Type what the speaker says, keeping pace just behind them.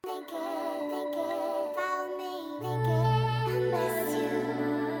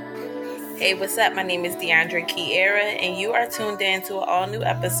Hey, what's up? My name is DeAndre Kiera, and you are tuned in to an all-new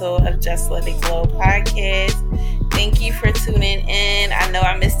episode of Just Let It Glow podcast. Thank you for tuning in. I know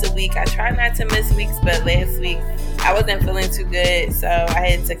I missed a week. I try not to miss weeks, but last week I wasn't feeling too good, so I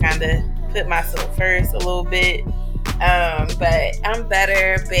had to kind of put myself first a little bit. But I'm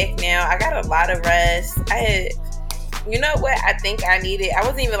better, back now. I got a lot of rest. You know what I think I needed? I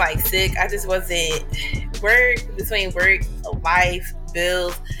wasn't even like sick. I just wasn't between work, life,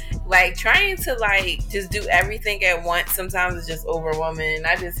 bills. Like trying to like just do everything at once sometimes is just overwhelming.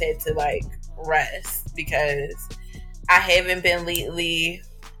 I just had to like rest because I haven't been lately.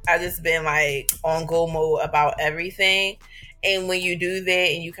 I just been like on go mode about everything. And when you do that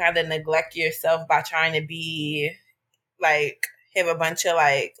and you kind of neglect yourself by trying to be like have a bunch of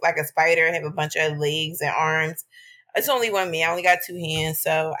like a spider, have a bunch of legs and arms. It's only one me. I only got two hands.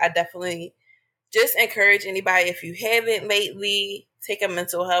 So I definitely just encourage anybody, if you haven't lately, take a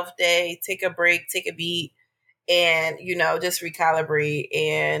mental health day, take a break, take a beat, and, just recalibrate.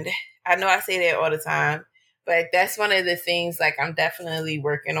 And I know I say that all the time, but that's one of the things, like, I'm definitely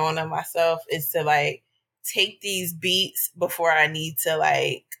working on myself is to, like, take these beats before I need to,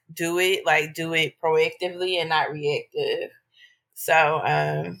 like, do it proactively and not reactive.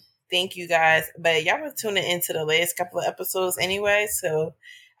 So, thank you guys. But y'all were tuning into the last couple of episodes anyway, so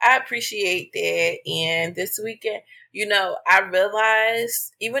I appreciate that. And this weekend, I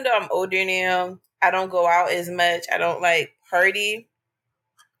realized, even though I'm older now, I don't go out as much. I don't like party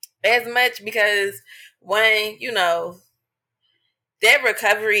as much because when, that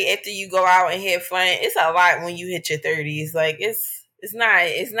recovery after you go out and have fun, it's a lot when you hit your 30s. Like it's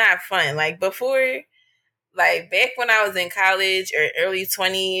not fun. Like before, like back when I was in college or early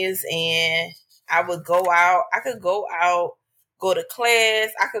 20s and I would go out, I could go out, go to class.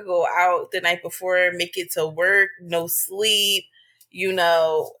 I could go out the night before, make it to work, no sleep.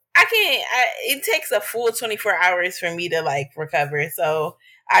 It takes a full 24 hours for me to like recover. So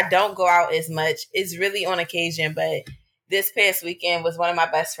I don't go out as much. It's really on occasion, but this past weekend was one of my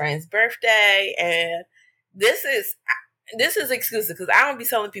best friend's birthday. And this is exclusive because I don't be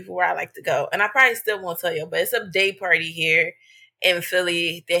telling people where I like to go. And I probably still won't tell you, but it's a day party here in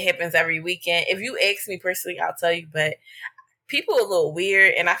Philly that happens every weekend. If you ask me personally, I'll tell you, but people are a little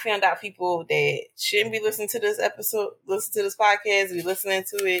weird, and I found out people that shouldn't be listening to this podcast, be listening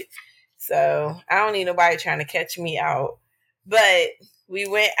to it. So I don't need nobody trying to catch me out. But we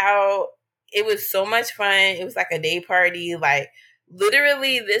went out. It was so much fun. It was like a day party. Like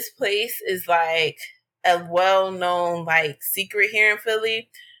literally this place is like a well-known like secret here in Philly.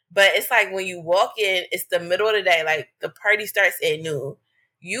 But it's like when you walk in, it's the middle of the day. Like the party starts at noon.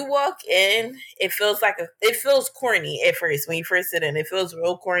 You walk in, it feels corny at first. When you first sit in, it feels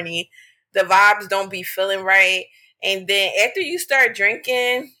real corny. The vibes don't be feeling right. And then after you start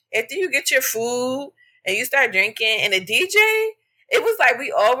drinking, after you get your food and you start drinking and the DJ, it was like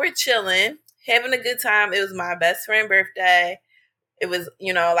we all were chilling, having a good time. It was my best friend's birthday. It was,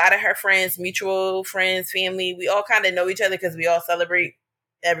 a lot of her friends, mutual friends, family. We all kind of know each other because we all celebrate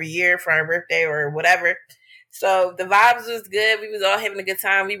every year for our birthday or whatever. So the vibes was good. We was all having a good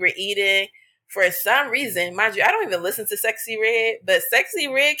time. We were eating. For some reason, mind you, I don't even listen to Sexy Red, but Sexy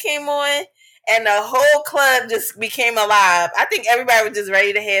Red came on and the whole club just became alive. I think everybody was just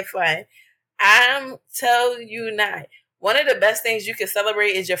ready to have fun. I'm telling you not. One of the best things you can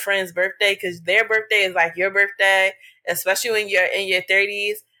celebrate is your friend's birthday because their birthday is like your birthday, especially when you're in your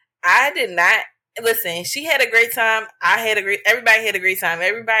 30s. I did not. Listen, she had a great time. Everybody had a great time.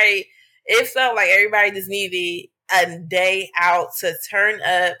 It felt like everybody just needed a day out to turn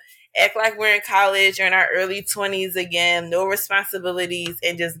up, act like we're in college or in our early 20s again, no responsibilities,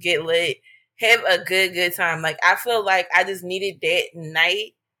 and just get lit. Have a good time. Like, I feel like I just needed that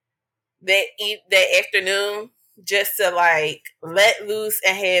night, that afternoon, just to, like, let loose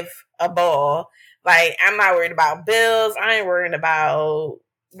and have a ball. Like, I'm not worried about bills. I ain't worried about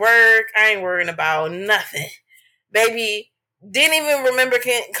work. I ain't worried about nothing. Baby, didn't even remember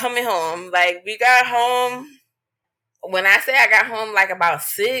coming home. Like, we got home. When I say I got home like about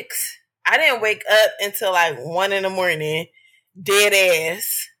 6, I didn't wake up until like 1 a.m. Dead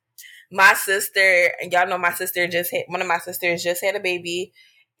ass. My sister, and y'all know my sister one of my sisters just had a baby.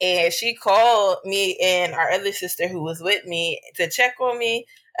 And she called me and our other sister who was with me to check on me.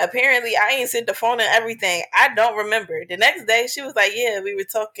 Apparently, I ain't sent the phone and everything. I don't remember. The next day, she was like, yeah, we were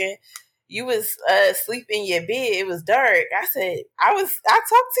talking. you was asleep in your bed. It was dark. I said, I talked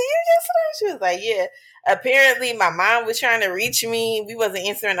to you yesterday. She was like, yeah. Apparently, my mom was trying to reach me. We wasn't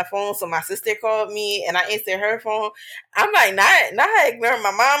answering the phone, so my sister called me, and I answered her phone. I'm like, not ignoring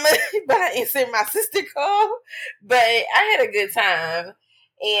my mama, but I answered my sister call. But I had a good time,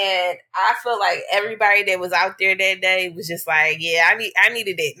 and I feel like everybody that was out there that day was just like, yeah, I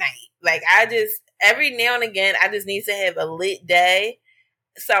needed that night. Like, I just every now and again, I just need to have a lit day,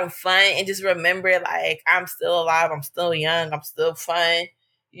 some fun, and just remember, like, I'm still alive, I'm still young, I'm still fun.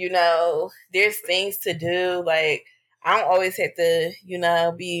 There's things to do. Like, I don't always have to,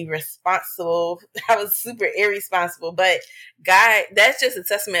 be responsible. I was super irresponsible, but God, that's just a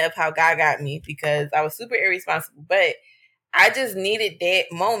testament of how God got me, because I was super irresponsible, but I just needed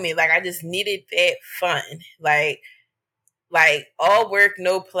that moment. Like, I just needed that fun. Like all work,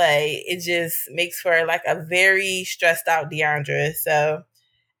 no play. It just makes for like a very stressed out Deandra. So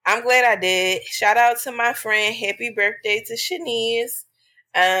I'm glad I did. Shout out to my friend. Happy birthday to Shanice.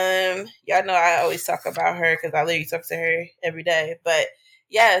 Y'all know I always talk about her because I literally talk to her every day. But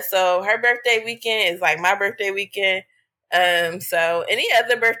yeah, so her birthday weekend is like my birthday weekend. So any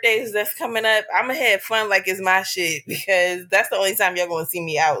other birthdays that's coming up, I'm gonna have fun like it's my shit, because that's the only time y'all gonna see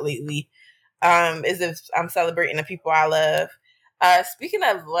me out lately. Is if I'm celebrating the people I love. Speaking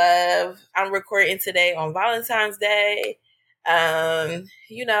of love, I'm recording today on Valentine's Day. I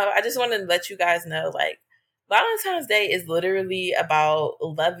just want to let you guys know, like, Valentine's Day is literally about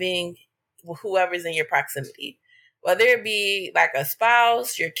loving whoever's in your proximity, whether it be like a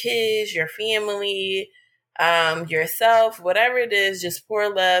spouse, your kids, your family, yourself, whatever it is. Just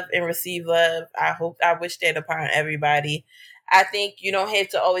pour love and receive love. I wish that upon everybody. I think you don't have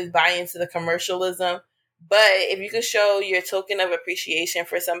to always buy into the commercialism, but if you could show your token of appreciation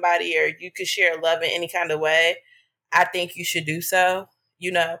for somebody, or you could share love in any kind of way, I think you should do so.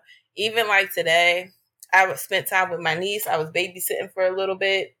 Even like today, I spent time with my niece. I was babysitting for a little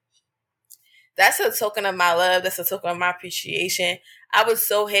bit. That's a token of my love. That's a token of my appreciation. I was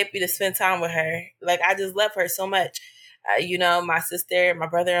so happy to spend time with her. Like, I just love her so much. My sister, my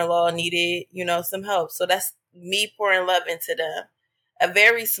brother-in-law needed, some help. So that's me pouring love into them. A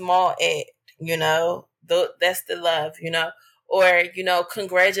very small act, that's the love, or,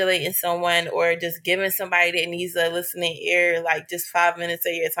 congratulating someone, or just giving somebody that needs a listening ear, like just 5 minutes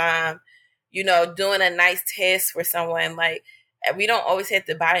of your time, doing a nice task for someone. Like, we don't always have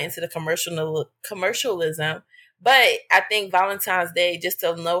to buy into the commercialism, but I think Valentine's Day, just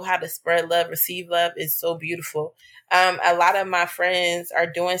to know how to spread love, receive love, is so beautiful. A lot of my friends are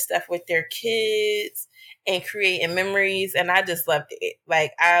doing stuff with their kids and creating memories, and I just loved it.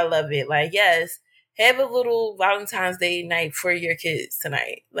 Like, I love it. Like, yes, have a little Valentine's Day night for your kids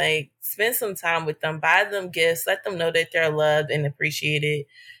tonight. Like, spend some time with them, buy them gifts, let them know that they're loved and appreciated.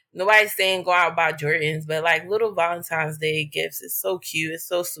 Nobody's saying go out buy Jordans, but like little Valentine's Day gifts is so cute. It's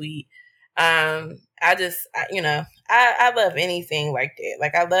so sweet. I love anything like that.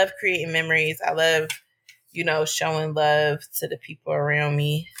 Like, I love creating memories. I love, showing love to the people around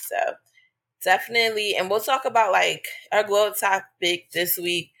me. So definitely. And we'll talk about, like, our glow topic this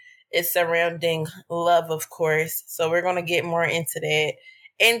week is surrounding love, of course. So we're going to get more into that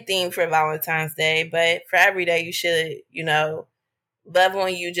in theme for Valentine's Day. But for every day, you should, love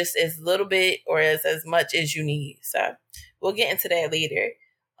on you just as little bit or as much as you need. So we'll get into that later.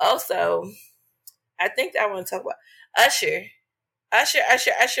 Also, I think I want to talk about Usher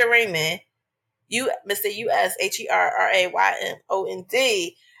Raymond. Mr. USHERRAYMOND.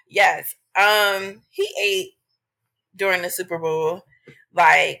 Yes. He ate during the Super Bowl.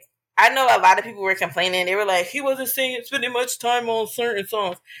 Like, I know a lot of people were complaining. They were like, he wasn't spending much time on certain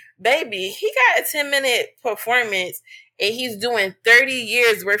songs. Baby, he got a 10-minute performance, and he's doing 30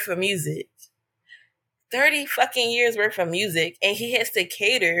 years worth of music. 30 fucking years worth of music, and he has to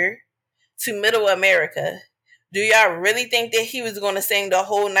cater to middle America. Do y'all really think that he was going to sing the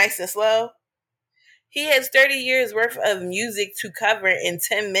whole Nice and Slow? He has 30 years worth of music to cover in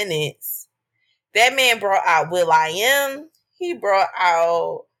 10 minutes. That man brought out will.i.am. He brought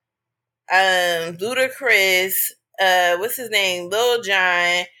out Ludacris, what's his name? Lil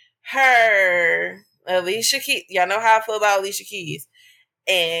Jon, her, Alicia Keys. Y'all know how I feel about Alicia Keys.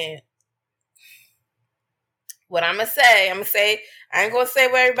 And what I'm going to say, I ain't going to say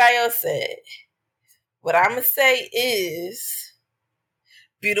what everybody else said. What I'm going to say is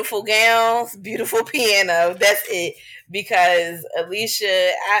beautiful gowns, beautiful piano. That's it. Because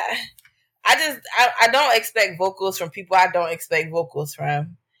Alicia, I don't expect vocals from people I don't expect vocals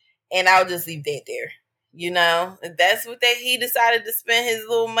from. And I'll just leave that there. That's what he decided to spend his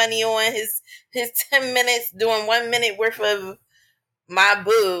little money on, his 10 minutes doing 1 minute worth of My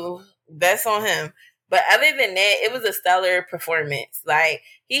Boo. That's on him. But other than that, it was a stellar performance. Like,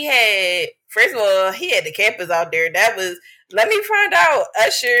 he had, first of all, he had the campus out there. That was, let me find out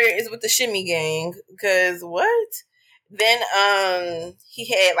Usher is with the Shimmy Gang. Because what? Then he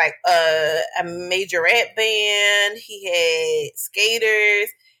had like a major rap band. He had skaters.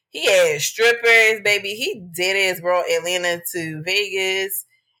 He had strippers, baby. He did his brought Atlanta to Vegas.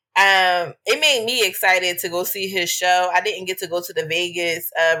 It made me excited to go see his show. I didn't get to go to the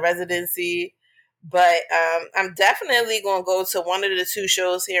Vegas residency, but I'm definitely gonna go to one of the two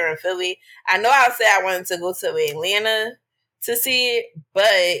shows here in Philly. I know I said I wanted to go to Atlanta to see it,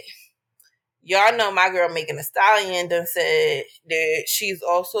 but y'all know my girl Megan Thee Stallion done said that she's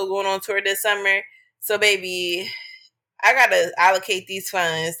also going on tour this summer. So, baby, I gotta allocate these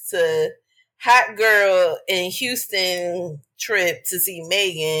funds to hot girl in Houston trip to see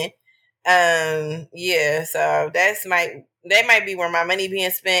Megan. Yeah, so that might be where my money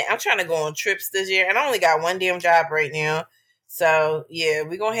being spent. I'm trying to go on trips this year, and I only got one damn job right now. So yeah,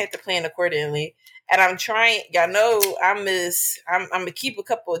 we're gonna have to plan accordingly. And I'm trying, y'all know I'm gonna keep a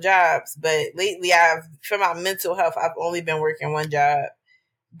couple of jobs, but lately for my mental health, I've only been working one job.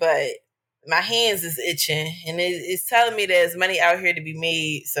 But my hands is itching, and it's telling me there's money out here to be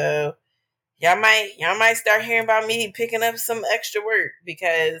made. So y'all might start hearing about me picking up some extra work,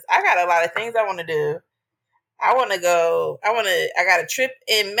 because I got a lot of things I want to do. I got a trip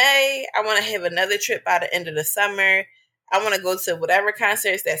in May. I want to have another trip by the end of the summer. I want to go to whatever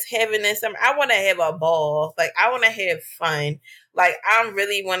concerts that's having this summer. I want to have a ball. Like, I want to have fun. Like, I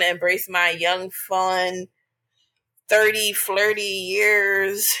really want to embrace my young, fun, 30, flirty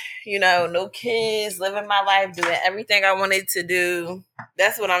years, no kids, living my life, doing everything I wanted to do.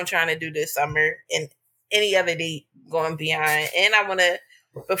 That's what I'm trying to do this summer, and any other date going beyond. And I want to,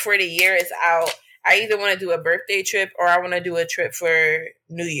 before the year is out, I either want to do a birthday trip or I want to do a trip for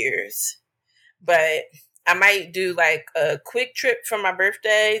New Year's. But I might do like a quick trip for my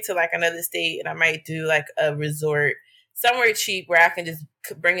birthday to like another state, and I might do like a resort somewhere cheap where I can just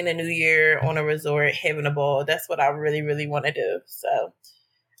bring in the new year on a resort, having a ball. That's what I really, really want to do. So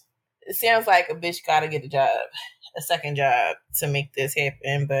it sounds like a bitch gotta get a second job to make this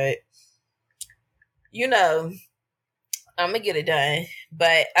happen. But I'm gonna get it done.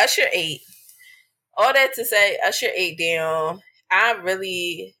 But Usher 8. All that to say, Usher 8 down. I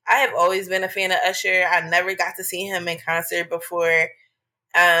have always been a fan of Usher. I never got to see him in concert before.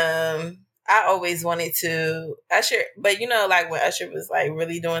 I always wanted to Usher, but like when Usher was like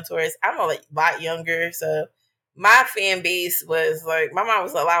really doing tours, I'm a lot younger, so my fan base was like, my mom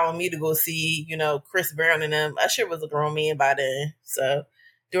was allowing me to go see, Chris Brown and them. Usher was a grown man by then, so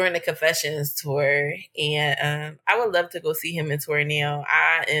during the Confessions tour, and I would love to go see him in tour now.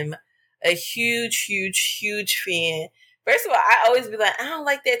 I am a huge, huge, huge fan. First of all, I always be like, I don't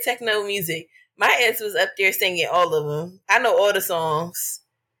like that techno music. My ass was up there singing all of them. I know all the songs.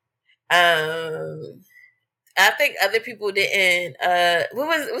 I think other people didn't.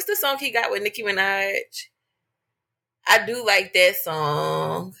 What's the song he got with Nicki Minaj? I do like that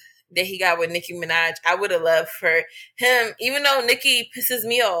song that he got with Nicki Minaj. I would have loved for him, even though Nicki pisses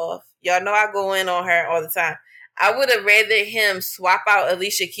me off. Y'all know I go in on her all the time. I would have rather him swap out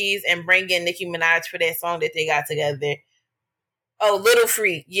Alicia Keys and bring in Nicki Minaj for that song that they got together. Oh, Little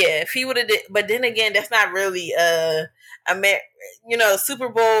Freak. Yeah, if he would have did, but then again, that's not really Super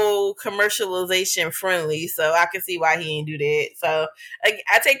Bowl commercialization friendly, so I can see why he didn't do that. So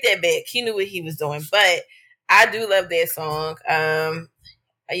I take that back. He knew what he was doing, but I do love that song.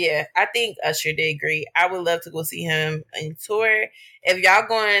 Yeah, I think Usher did great. I would love to go see him in tour. If y'all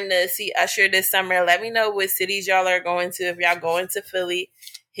going to see Usher this summer, let me know what cities y'all are going to. If y'all going to Philly,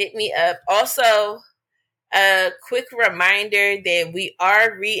 hit me up. Also, a quick reminder that we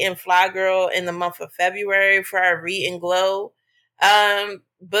are reading Fly Girl in the month of February for our Read and Glow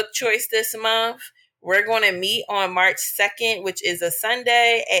book choice this month. We're going to meet on March 2nd, which is a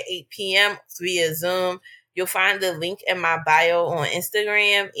Sunday at 8 p.m. via Zoom. You'll find the link in my bio on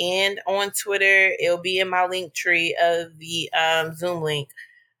Instagram and on Twitter. It'll be in my link tree of the Zoom link.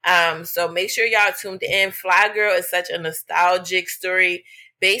 So make sure y'all tuned in. Fly Girl is such a nostalgic story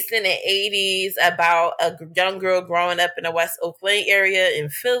based in the 80s about a young girl growing up in the West Oakland area in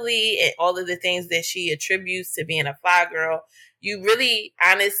Philly and all of the things that she attributes to being a fly girl. You really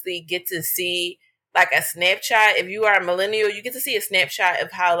honestly get to see like a snapshot. If you are a millennial, you get to see a snapshot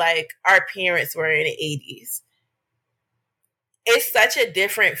of how like our parents were in the 80s. It's such a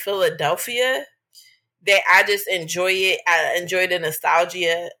different Philadelphia that I just enjoy it. I enjoy the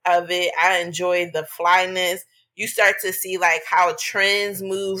nostalgia of it. I enjoy the flyness. You start to see like how trends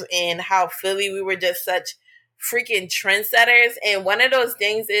move and how Philly, we were just such freaking trendsetters. And one of those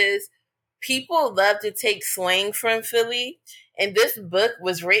things is people love to take slang from Philly. And this book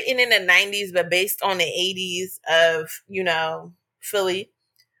was written in the 90s, but based on the 80s of, Philly.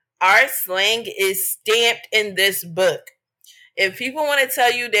 Our slang is stamped in this book. If people want to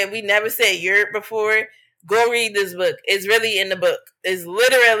tell you that we never said Europe before, go read this book. It's really in the book. It's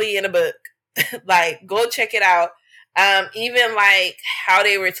literally in the book. Like, go check it out. Even like how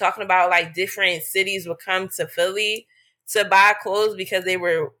they were talking about like different cities would come to Philly to buy clothes because they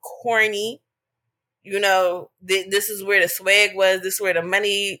were corny. This is where the swag was. This is where the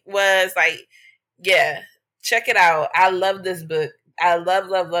money was. Like, yeah, check it out. I love this book. I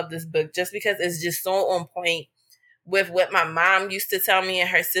love this book just because it's just so on point with what my mom used to tell me and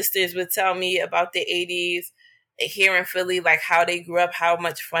her sisters would tell me about the 80s here in Philly, like how they grew up, how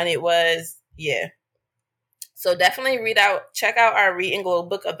much fun it was. Yeah. So definitely check out our Read and Glow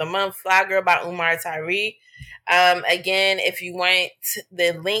book of the month, Fly Girl by Umar Tyree. Again, if you want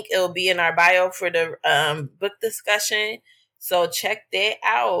the link, it will be in our bio for the book discussion. So check that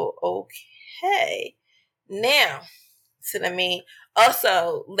out. Okay. Now, to the main.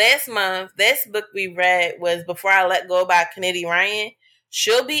 Also, last book we read was Before I Let Go by Kennedy Ryan.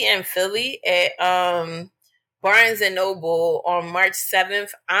 She'll be in Philly at Barnes and Noble on March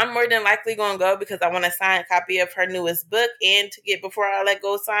 7th. I'm more than likely going to go because I want to sign a copy of her newest book and to get Before I Let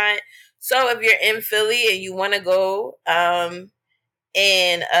Go signed. So if you're in Philly and you want to go and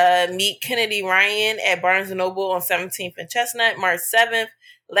meet Kennedy Ryan at Barnes and Noble on 17th and Chestnut, March 7th,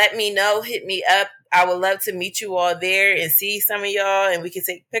 let me know. Hit me up. I would love to meet you all there and see some of y'all, and we can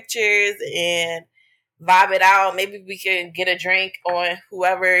take pictures and vibe it out. Maybe we can get a drink on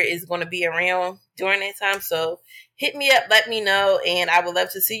whoever is going to be around during that time. So hit me up, let me know, and I would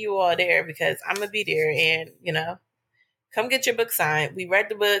love to see you all there because I'm going to be there. And, come get your book signed. We read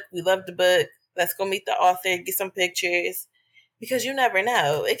the book. We love the book. Let's go meet the author, get some pictures because you never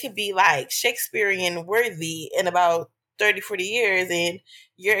know. It could be like Shakespearean worthy in about 30, 40 years, and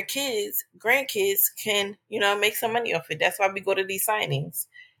your kids, grandkids can, make some money off it. That's why we go to these signings.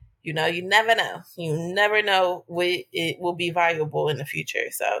 You never know. You never know what it will be valuable in the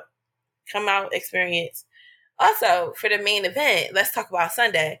future. So come out, experience. Also, for the main event, let's talk about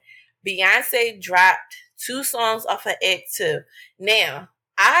Sunday. Beyonce dropped 2 songs off of Act 2. Now,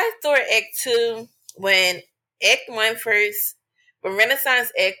 I thought Act 2, when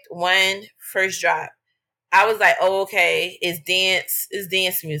Renaissance Act 1 first dropped, I was like, oh, okay, it's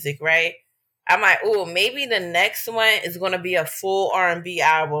dance music, right? I'm like, oh, maybe the next one is going to be a full R&B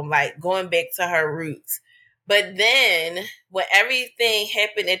album, like going back to her roots. But then when everything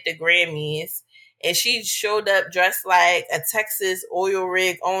happened at the Grammys and she showed up dressed like a Texas oil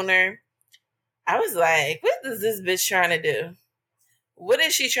rig owner, I was like, what is this bitch trying to do? What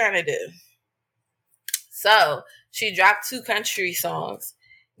is she trying to do? So she dropped 2 country songs.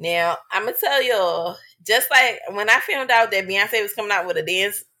 Now, I'm going to tell y'all, just like when I found out that Beyonce was coming out with a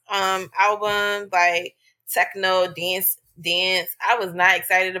dance album, like techno dance, I was not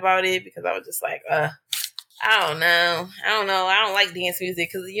excited about it because I was just like, I don't know. I don't like dance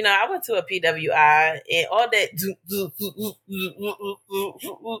music because, I went to a PWI and all that.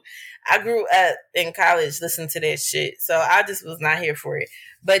 I grew up in college listening to that shit. So I just was not here for it.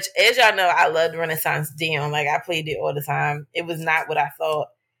 But as y'all know, I loved Renaissance Down. Like I played it all the time. It was not what I thought.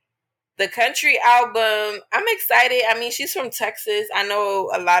 The country album, I'm excited. I mean, she's from Texas. I know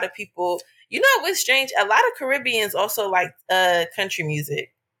a lot of people, what's strange? A lot of Caribbeans also like country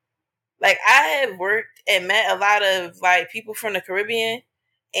music. Like I have worked and met a lot of like people from the Caribbean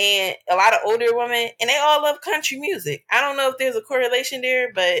and a lot of older women, and they all love country music. I don't know if there's a correlation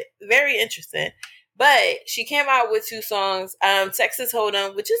there, but very interesting. But she came out with 2 songs, Texas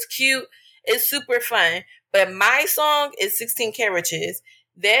Hold'em, which is cute. It's super fun. But my song is 16 Carriages.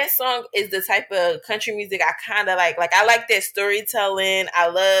 Their song is the type of country music I kind of like. Like I like their storytelling. I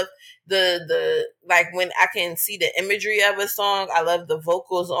love the like when I can see the imagery of a song. I love the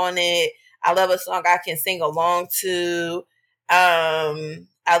vocals on it. I love a song I can sing along to.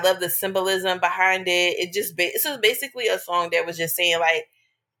 I love the symbolism behind it. This is basically a song that was just saying like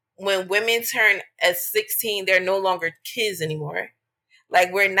when women turn at 16, they're no longer kids anymore.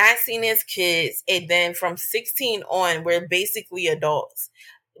 Like we're not seen as kids, and then from 16 on, we're basically adults.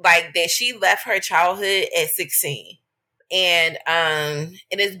 Like that she left her childhood at 16. And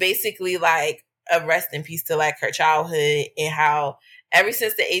it is basically like a rest in peace to like her childhood and how ever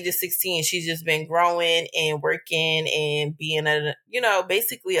since the age of 16, she's just been growing and working and being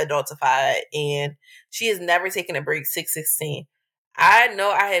basically adultified. And she has never taken a break since 16. I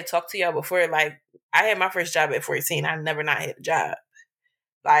know I had talked to y'all before, like I had my first job at 14. I never not had a job.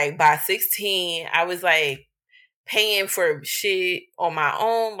 Like by 16, I was like paying for shit on my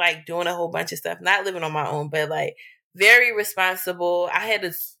own, like doing a whole bunch of stuff, not living on my own, but like very responsible. I had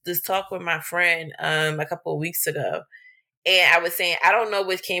this talk with my friend a couple of weeks ago, and I was saying, I don't know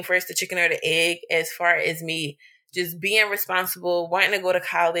which came first, the chicken or the egg, as far as me just being responsible, wanting to go to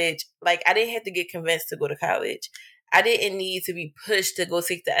college. Like, I didn't have to get convinced to go to college. I didn't need to be pushed to go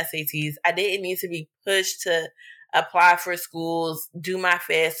take the SATs. I didn't need to be pushed to apply for schools, do my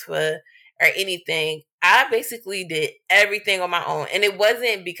FAFSA or anything. I basically did everything on my own. And it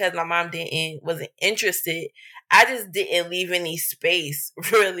wasn't because my mom wasn't interested. I just didn't leave any space,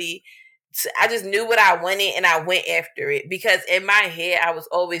 really. I just knew what I wanted and I went after it, because in my head, I was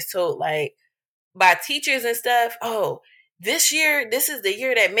always told, like, by teachers and stuff, oh, this is the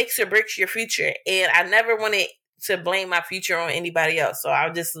year that makes or breaks your future. And I never wanted to blame my future on anybody else. So I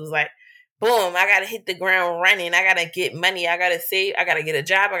just was like, boom, I got to hit the ground running. I got to get money. I got to save. I got to get a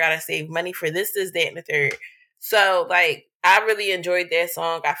job. I got to save money for this, that, and the third. So, like, I really enjoyed that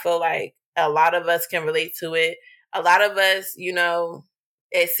song. I feel like a lot of us can relate to it. A lot of us,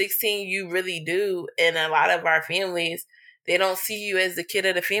 at 16, you really do. And a lot of our families, they don't see you as the kid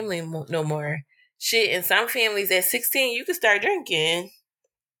of the family no more. Shit, in some families, at 16, you can start drinking.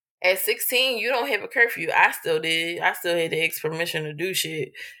 At 16, you don't have a curfew. I still did. I still had to ask permission to do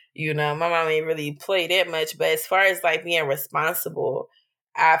shit. My mom ain't really play that much. But as far as, like, being responsible,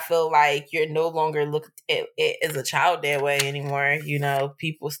 I feel like you're no longer looked at as a child that way anymore.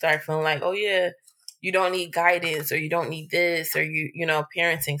 People start feeling like, oh, yeah, you don't need guidance, or you don't need this, or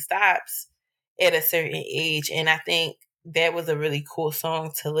parenting stops at a certain age. And I think that was a really cool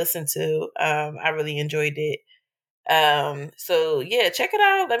song to listen to. I really enjoyed it. So yeah, check it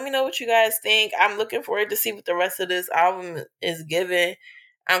out. Let me know what you guys think. I'm looking forward to see what the rest of this album is giving.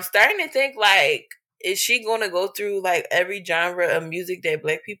 I'm starting to think, like, is she going to go through, like, every genre of music that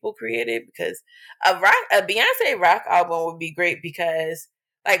Black people created? Because a Beyonce rock album would be great, because,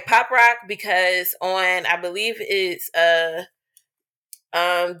 like, pop rock, because on, I believe it's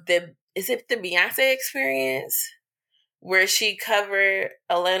is it the Beyonce Experience, where she covered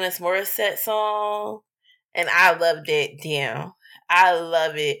Alanis Morissette song, and I loved it. Damn, I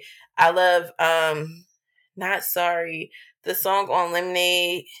love it. I love Not Sorry, the song on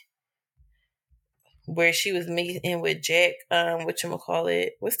Lemonade, where she was meeting with Jack.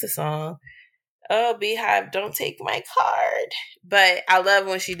 Whatchamacallit? What's the song? Oh, Beehive, don't take my card. But I love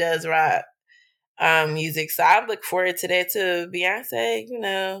when she does rock music, so I look forward to that too. Beyonce,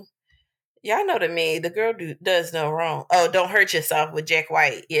 y'all know to me, the girl does no wrong. Oh, Don't Hurt Yourself with Jack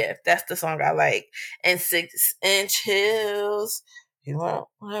White. Yeah, that's the song I like. And 6-inch Heels.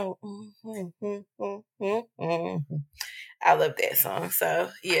 I love that song.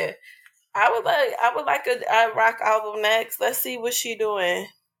 So yeah, I would like a rock album next. Let's see what she doing.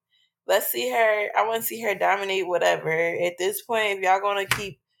 Let's see her. I want to see her dominate whatever. At this point, if y'all gonna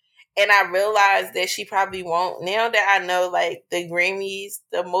keep, and I realize that she probably won't. Now that I know, like, the Grammys,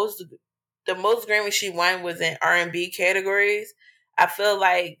 the most Grammys she won was in R&B categories. I feel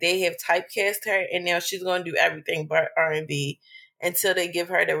like they have typecast her, and now she's going to do everything but R&B until they give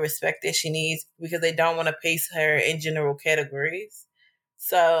her the respect that she needs, because they don't want to pace her in general categories.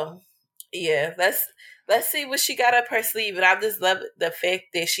 So yeah, let's see what she got up her sleeve. And I just love the fact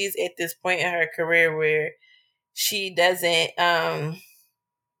that she's at this point in her career where she doesn't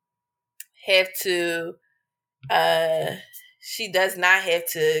have to she does not have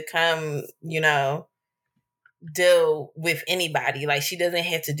to come, deal with anybody. Like, she doesn't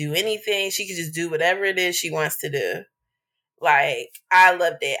have to do anything. She can just do whatever it is she wants to do. Like, I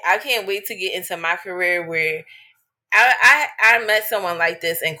love that. I can't wait to get into my career where I met someone like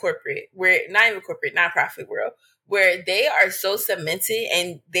this in corporate, where, not even corporate, nonprofit world, where they are so cemented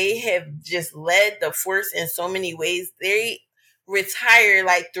and they have just led the force in so many ways. They retired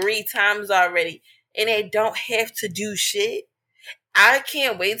like 3 times already, and they don't have to do shit. I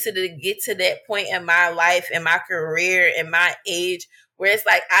can't wait to get to that point in my life, in my career, in my age, where it's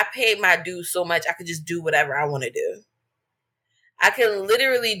like, I paid my dues so much I could just do whatever I want to do. I can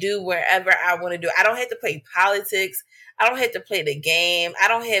literally do wherever I want to do. I don't have to play politics. I don't have to play the game. I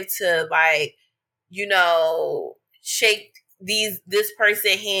don't have to, like, shake this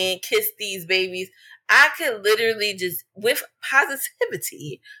person's hand, kiss these babies. I could literally just, with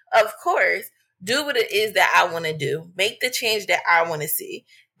positivity, of course, do what it is that I want to do. Make the change that I want to see.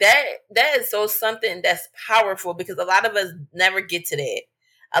 That is so something that's powerful, because a lot of us never get to that.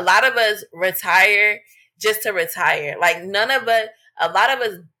 A lot of us retire just to retire. Like, a lot of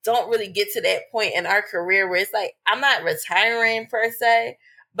us don't really get to that point in our career where it's like, I'm not retiring per se,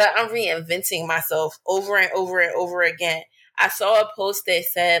 but I'm reinventing myself over and over and over again. I saw a post that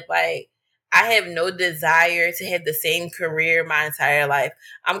said, like, I have no desire to have the same career my entire life.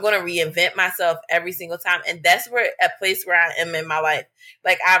 I'm going to reinvent myself every single time. And that's where a place where I am in my life.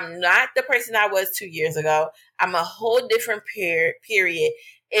 Like, I'm not the person I was 2 years ago. I'm a whole different period.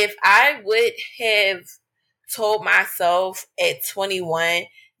 If I would have told myself at 21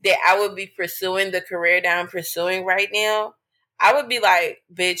 that I would be pursuing the career that I'm pursuing right now, I would be like,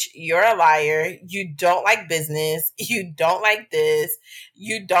 bitch, you're a liar. You don't like business. You don't like this.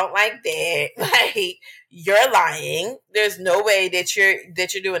 You don't like that. Like, you're lying. There's no way that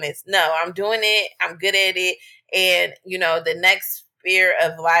you're doing this. No, I'm doing it. I'm good at it. And, you know, the next sphere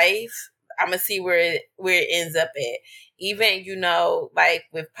of life, I'm going to see where it ends up at. Even, you know, like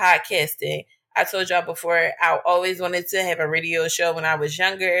with podcasting, I told y'all before, I always wanted to have a radio show when I was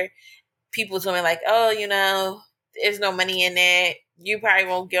younger. People told me like, oh, you know, there's no money in that. You probably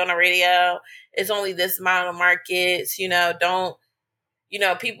won't get on the radio. It's only this amount of markets. You know, don't, you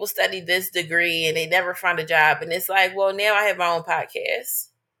know, people study this degree and they never find a job. And it's like, well, now I have my own podcast.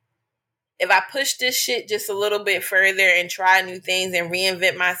 If I push this shit just a little bit further and try new things and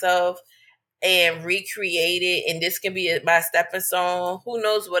reinvent myself and recreate it, and this can be my stepping stone, who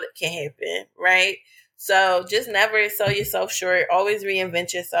knows what can happen, right? So just never sell yourself short. Always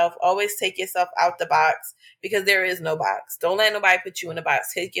reinvent yourself. Always take yourself out the box, because there is no box. Don't let nobody put you in a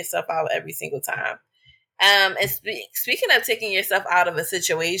box. Take yourself out every single time. And speaking of taking yourself out of a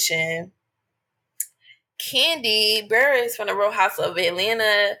situation, Kandi Burruss from the Real Housewives of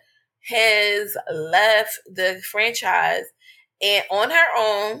Atlanta has left the franchise, and on her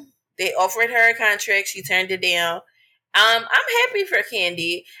own, they offered her a contract. She turned it down. I'm happy for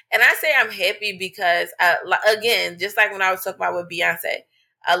Kandi, and I say I'm happy because, again, just like when I was talking about with Beyonce,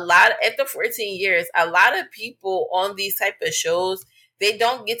 after 14 years, a lot of people on these type of shows, they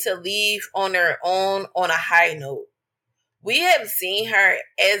don't get to leave on their own on a high note. We have seen her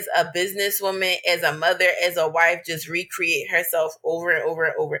as a businesswoman, as a mother, as a wife, just recreate herself over and over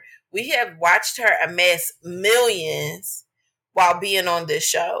and over. We have watched her amass millions while being on this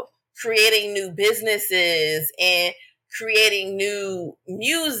show, creating new businesses and creating new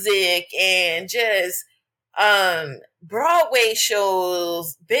music and just Broadway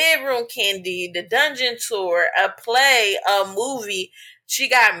shows, Bedroom Kandi, the Dungeon Tour, a play, a movie. She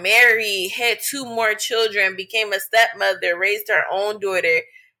got married, had 2 more children, became a stepmother, raised her own daughter,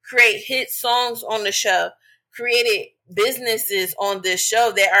 create hit songs on the show, created businesses on this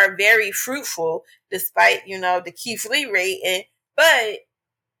show that are very fruitful, despite, you know, the Keith Lee rating. But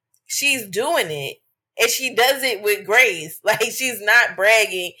she's doing it. And she does it with grace. Like, she's not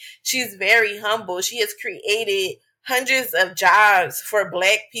bragging. She's very humble. She has created hundreds of jobs for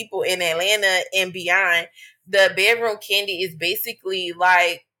Black people in Atlanta and beyond. The Bedroom Kandi is basically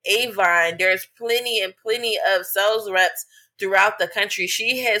like Avon. There's plenty and plenty of sales reps throughout the country.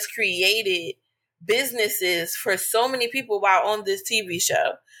 She has created businesses for so many people while on this TV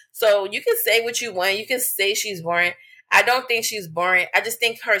show. So you can say what you want. You can say she's boring. I don't think she's boring. I just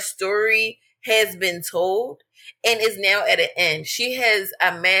think her story has been told and is now at an end. She has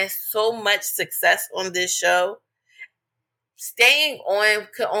amassed so much success on this show. Staying on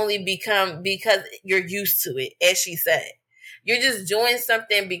could only become because you're used to it, as she said. You're just doing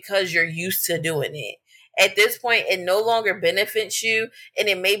something because you're used to doing it. At this point, it no longer benefits you, and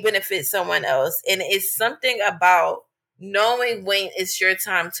it may benefit someone else. And it's something about knowing when it's your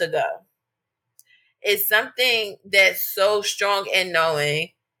time to go. It's something that's so strong in knowing,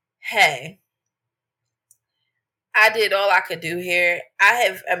 hey, I did all I could do here. I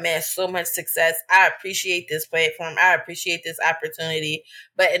have amassed so much success. I appreciate this platform. I appreciate this opportunity.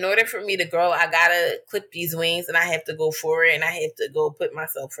 But in order for me to grow, I gotta clip these wings and I have to go forward and I have to go put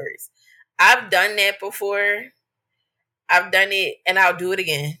myself first. I've done that before. I've done it and I'll do it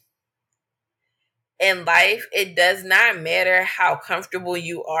again. In life, it does not matter how comfortable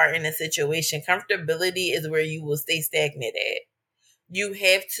you are in a situation. Comfortability is where you will stay stagnant at. You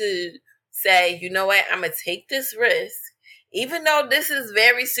have to say, you know what, I'm going to take this risk. Even though this is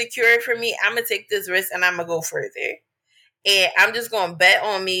very secure for me, I'm going to take this risk and I'm going to go further. And I'm just going to bet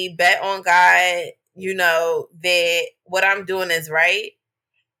on me, bet on God, you know, that what I'm doing is right.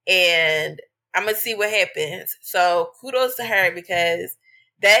 And I'm going to see what happens. So kudos to her, because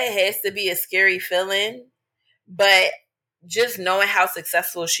that has to be a scary feeling. But just knowing how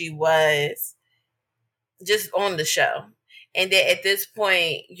successful she was just on the show. And that at this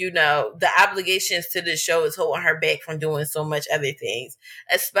point, you know, the obligations to the show is holding her back from doing so much other things,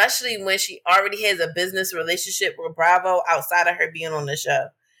 especially when she already has a business relationship with Bravo outside of her being on the show.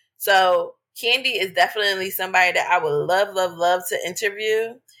 So Kandi is definitely somebody that I would love to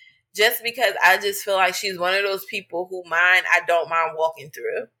interview, just because I just feel like she's one of those people who I don't mind walking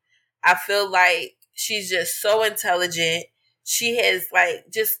through. I feel like she's just so intelligent. She has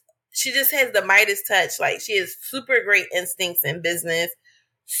she just has the Midas touch. Like she has super great instincts in business.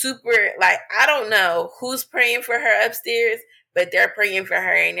 Super, like, I don't know who's praying for her upstairs, but they're praying for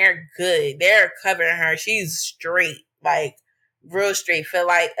her and they're good. They're covering her. She's straight, like real straight. Feel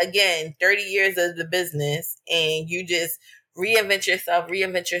like, again, 30 years of the business and you just reinvent yourself,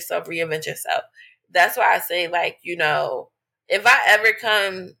 reinvent yourself, reinvent yourself. That's why I say, like, if I ever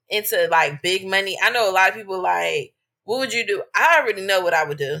come into like big money, I know a lot of people like, what would you do? I already know what I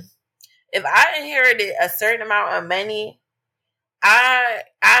would do. If I inherited a certain amount of money, I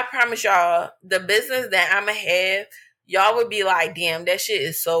promise y'all, the business that I'ma have, y'all would be like, damn, that shit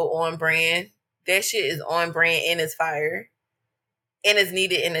is so on brand. That shit is on brand and it's fire. And it's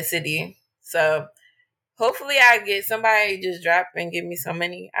needed in the city. So hopefully I get somebody just drop and give me some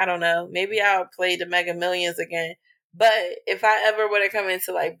money. I don't know. Maybe I'll play the Mega Millions again. But if I ever were to come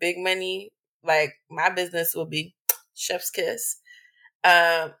into like big money, like my business will be chef's kiss.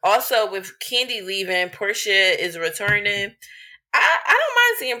 Also with Candy leaving, Portia is returning. I don't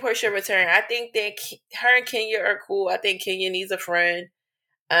mind seeing Portia return. I think that her and Kenya are cool. I think Kenya needs a friend.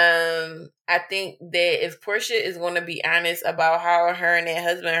 I think that if Portia is going to be honest about how her and that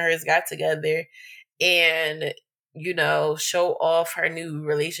husband of hers got together and, show off her new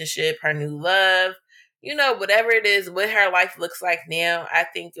relationship, her new love, whatever it is, what her life looks like now, I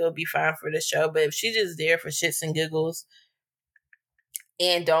think it'll be fine for the show. But if she's just there for shits and giggles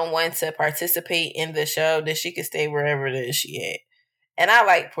and don't want to participate in the show, then she can stay wherever it is she at. And I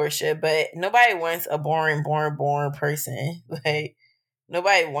like Portia, but nobody wants a boring person. Like,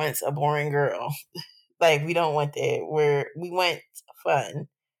 nobody wants a boring girl. Like, we don't want that. We want fun.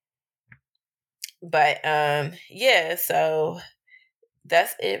 But, yeah, so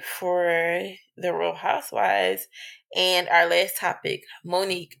that's it for the Real Housewives. And our last topic,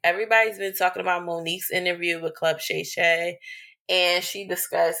 Monique. Everybody's been talking about Monique's interview with Club Shay Shay. And she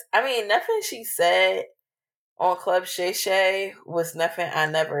discussed, nothing she said on Club Shay Shay was nothing I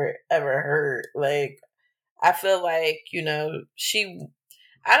never ever heard. Like, I feel like, she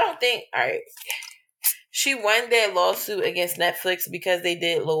won that lawsuit against Netflix because they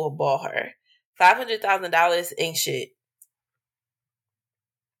did lowball her. $500,000 ain't shit.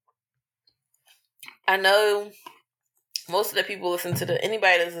 I know most of the people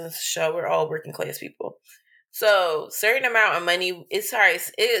anybody that listens to the show, we're all working class people. So, certain amount of money,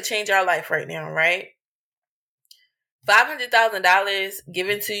 it'll change our life right now, right? $500,000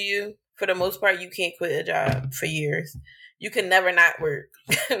 given to you, for the most part, you can't quit a job for years. You can never not work.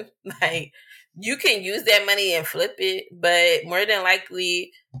 Like, you can use that money and flip it, but more than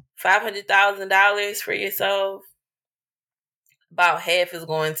likely, $500,000 for yourself, about half is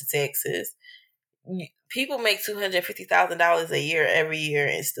going to taxes. People make $250,000 a year every year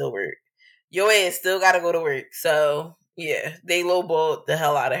and still work. Your ass still got to go to work. So, yeah, they lowballed the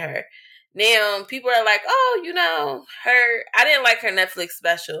hell out of her. Now, people are like, oh, I didn't like her Netflix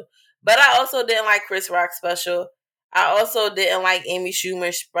special. But I also didn't like Chris Rock's special. I also didn't like Amy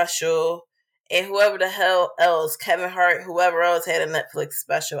Schumer's special. And whoever the hell else, Kevin Hart, whoever else had a Netflix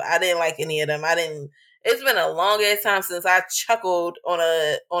special. I didn't like any of them. It's been a long ass time since I chuckled on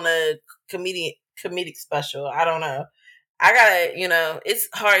a comedic special. I don't know. I gotta, it's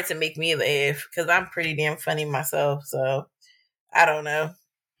hard to make me laugh because I'm pretty damn funny myself. So, I don't know.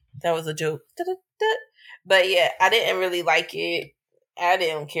 That was a joke. But yeah, I didn't really like it. I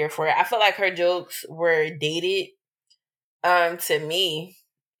didn't care for it. I feel like her jokes were dated to me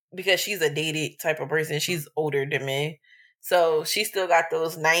because she's a dated type of person. She's older than me. So she still got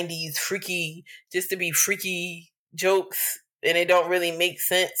those 90s freaky, just to be freaky jokes. And it don't really make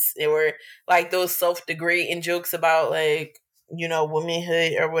sense. They were like those self-degrading jokes about like,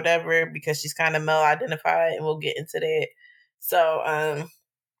 womanhood or whatever, because she's kind of male identified, and we'll get into that. So,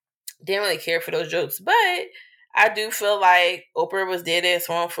 didn't really care for those jokes. But I do feel like Oprah was dead ass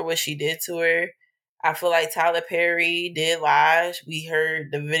wrong for what she did to her. I feel like Tyler Perry did lie. We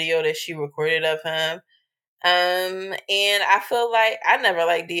heard the video that she recorded of him. And I feel like I never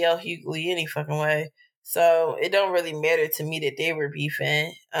liked DL Hughley any fucking way. So it don't really matter to me that they were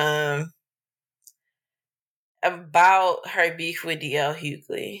beefing. About her beef with DL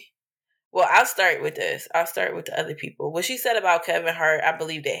Hughley. Well, I'll start with this. I'll start with the other people. What she said about Kevin Hart, I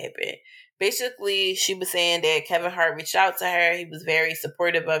believe that happened. Basically, she was saying that Kevin Hart reached out to her. He was very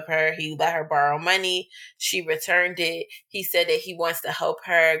supportive of her. He let her borrow money. She returned it. He said that he wants to help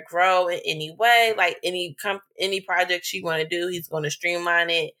her grow in any way, like any project she want to do, he's going to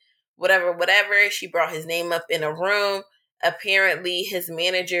streamline it. Whatever. She brought his name up in a room. Apparently, his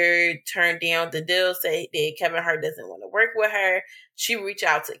manager turned down the deal, said that Kevin Hart doesn't want to work with her. She reached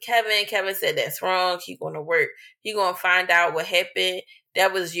out to Kevin. Kevin said that's wrong. He going to work. He going to find out what happened.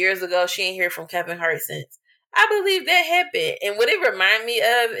 That was years ago. She ain't heard from Kevin Hart since. I believe that happened. And what it remind me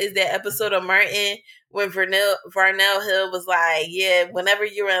of is that episode of Martin when Varnell Hill was like, yeah, whenever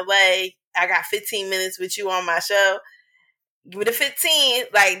you're in LA, I got 15 minutes with you on my show. With the 15,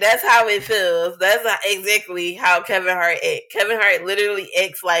 like, that's how it feels. That's not exactly how Kevin Hart acts. Kevin Hart literally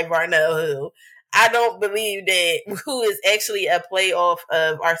acts like Varnell Hill. I don't believe that who is actually a playoff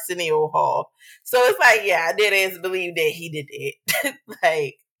of Arsenio Hall. So it's like, yeah, I did believe that he did it.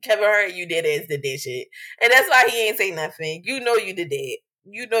 Like, Kevin Hart, you did did that shit. And that's why he ain't say nothing. You know you did that.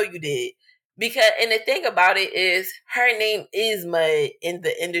 You know you did. Because, and the thing about it is, her name is mud in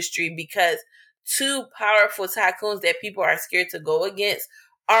the industry because two powerful tycoons that people are scared to go against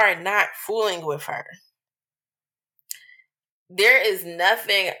are not fooling with her. There is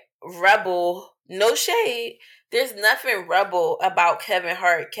nothing rebel, no shade. There's nothing rebel about Kevin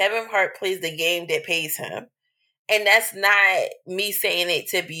Hart. Kevin Hart plays the game that pays him. And that's not me saying it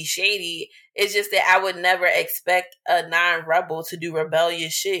to be shady. It's just that I would never expect a non-rebel to do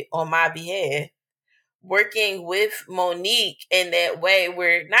rebellious shit on my behalf. Working with Monique in that way,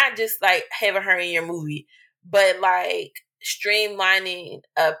 where not just like having her in your movie, but like streamlining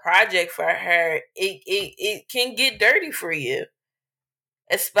a project for her, it can get dirty for you.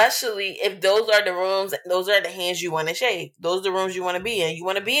 Especially if those are the rooms, those are the hands you want to shake. Those are the rooms you want to be in. You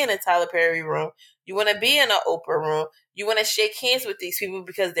want to be in a Tyler Perry room. You want to be in an Oprah room. You want to shake hands with these people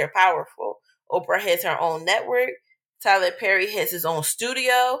because they're powerful. Oprah has her own network. Tyler Perry has his own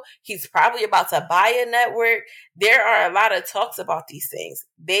studio. He's probably about to buy a network. There are a lot of talks about these things.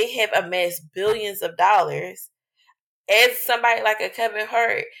 They have amassed billions of dollars. As somebody like a Kevin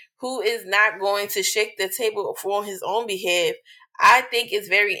Hart, who is not going to shake the table for his own behalf, I think it's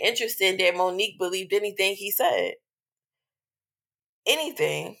very interesting that Monique believed anything he said.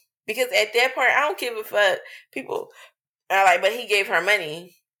 Anything. Because at that point, I don't give a fuck. People are like, but he gave her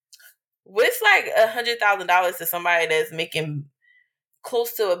money. What's like $100,000 to somebody that's making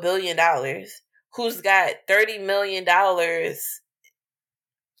close to $1 billion, who's got $30 million that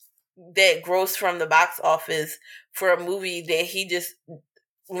grossed from the box office for a movie that he just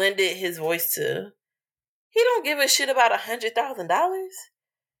lended his voice to? He don't give a shit about $100,000.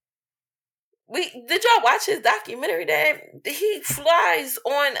 Did y'all watch his documentary that he flies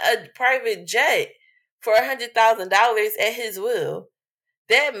on a private jet for $100,000 at his will?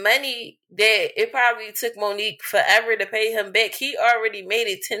 That money that it probably took Monique forever to pay him back, he already made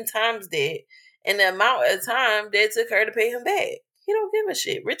it 10 times that in the amount of time that it took her to pay him back. He don't give a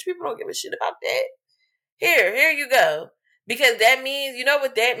shit. Rich people don't give a shit about that. Here you go. Because that means, you know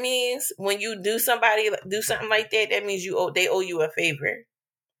what that means? When you do something like that, that means they owe you a favor.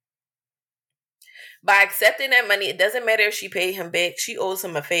 By accepting that money, it doesn't matter if she paid him back, she owes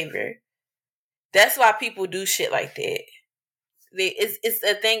him a favor. That's why people do shit like that. It's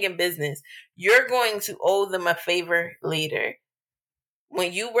a thing in business. You're going to owe them a favor later.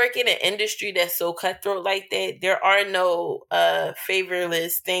 When you work in an industry that's so cutthroat like that, there are no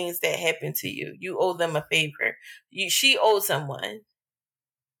favorless things that happen to you. You owe them a favor. She owes someone.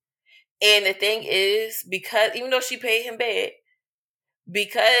 And the thing is, because even though she paid him back,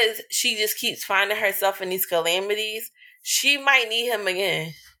 because she just keeps finding herself in these calamities, she might need him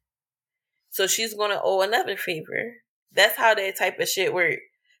again. So she's going to owe another favor. That's how that type of shit works.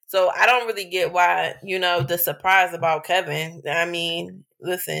 So I don't really get why, the surprise about Kevin. I mean,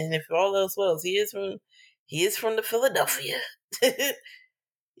 listen, if all else fails, he is from the Philadelphia.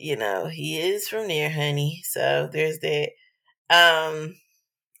 He is from there, honey. So there's that.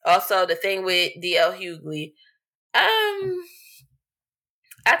 Also the thing with DL Hughley.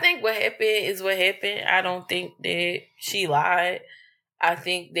 I think what happened is what happened. I don't think that she lied. I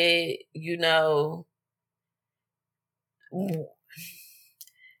think that,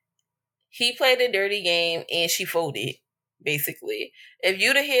 he played a dirty game and she folded, basically. If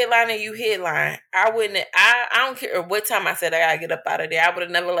you the headliner, you headline. I don't care what time I said I gotta get up out of there. I would have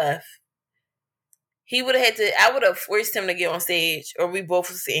never left. He would have I would have forced him to get on stage, or we both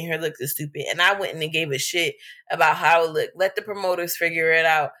were sitting here looking stupid, and I wouldn't have gave a shit about how it looked. Let the promoters figure it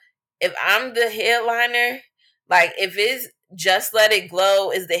out. If I'm the headliner, like if it's Just Let It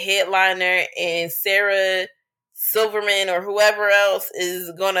Glow is the headliner and Sarah Silverman or whoever else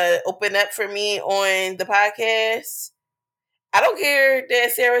is gonna open up for me on the podcast, I don't care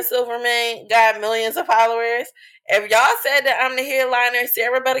that Sarah Silverman got millions of followers. If y'all said that I'm the headliner,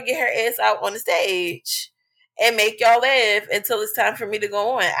 Sarah better get her ass out on the stage and make y'all laugh until it's time for me to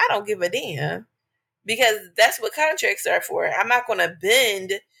go on. I don't give a damn. because that's what contracts are for. I'm not going to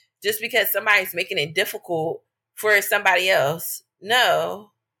bend just because somebody's making it difficult for somebody else.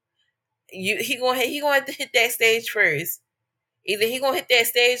 No, he gonna hit that stage first. Either he gonna hit that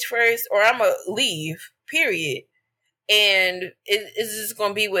stage first, or I'm gonna leave. Period. And it's just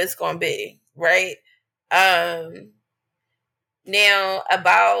gonna be what it's gonna be, right? Now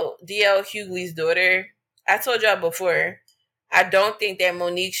about DL Hughley's daughter, I told y'all before, I don't think that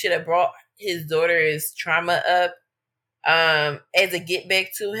Monique should have brought his daughter's trauma up as a get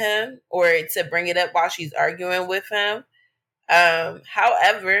back to him or to bring it up while she's arguing with him.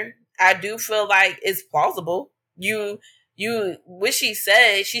 However, I do feel like it's plausible. What she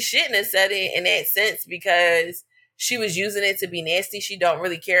said, she shouldn't have said it in that sense because she was using it to be nasty. She don't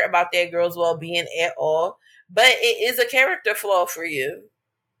really care about that girl's well-being at all. But it is a character flaw for you.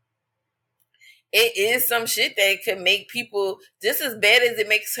 It is some shit that could make people just as bad as it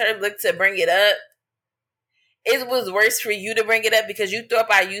makes her look to bring it up. It was worse for you to bring it up because you thought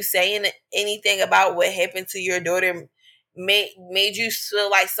by you saying anything about what happened to your daughter made you feel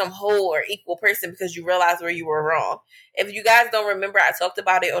like some whole or equal person because you realized where you were wrong. If you guys don't remember, I talked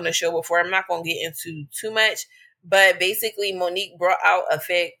about it on the show before. I'm not going to get into too much, but basically Monique brought up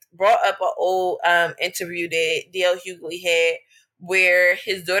an old interview that DL Hughley had where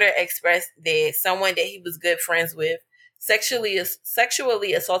his daughter expressed that someone that he was good friends with sexually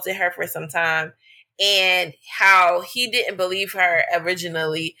assaulted her for some time, and how he didn't believe her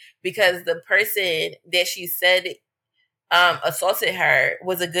originally because the person that she said assaulted her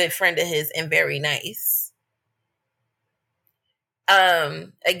was a good friend of his and very nice.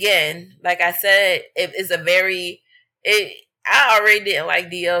 Again, like I said, I already didn't like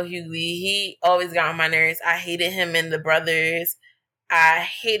DL Hughley. He always got on my nerves. I hated him and the brothers. I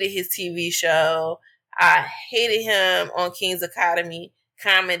hated his TV show. I hated him on King's Academy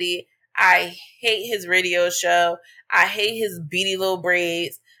comedy. I hate his radio show. I hate his beady little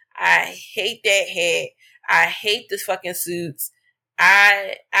braids. I hate that hat. I hate the fucking suits.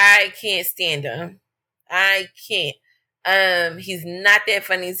 I can't stand him. I can't. He's not that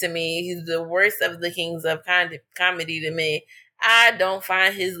funny to me. He's the worst of the kings of comedy to me. I don't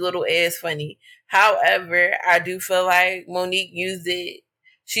find his little ass funny. However, I do feel like Monique used it.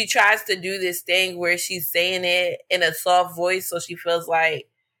 She tries to do this thing where she's saying it in a soft voice so she feels like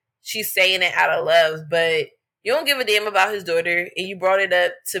she's saying it out of love, but you don't give a damn about his daughter and you brought it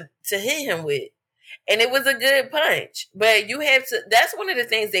up to hit him with. And it was a good punch. But you have to, that's one of the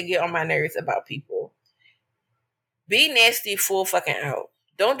things that get on my nerves about people. Be nasty full fucking out.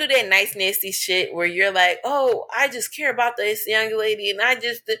 Don't do that nice nasty shit where you're like, oh, I just care about this young lady and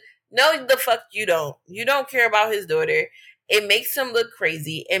no, the fuck you don't. You don't care about his daughter. It makes him look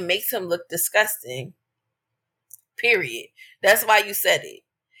crazy. It makes him look disgusting. Period. That's why you said it.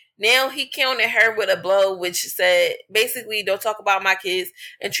 Now he countered her with a blow, which said, basically, don't talk about my kids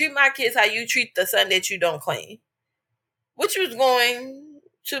and treat my kids how you treat the son that you don't claim. Which was going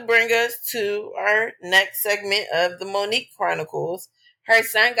to bring us to our next segment of the Monique Chronicles. Her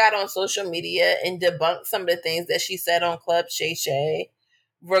son got on social media and debunked some of the things that she said on Club Shay Shay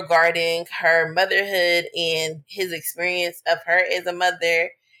regarding her motherhood and his experience of her as a mother.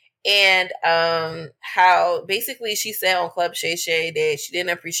 And how basically she said on Club Shay Shay that she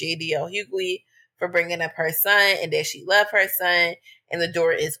didn't appreciate DL Hughley for bringing up her son and that she loved her son and the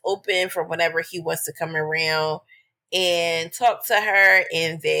door is open for whenever he wants to come around and talk to her,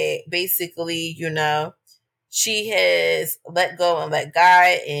 and that basically, she has let go and let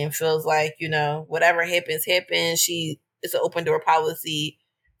God and feels like, whatever happens. It's an open door policy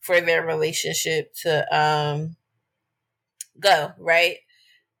for their relationship to go, right?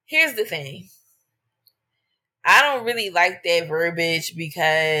 Here's the thing. I don't really like that verbiage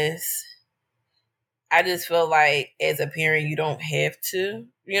because I just feel like as a parent, you don't have to,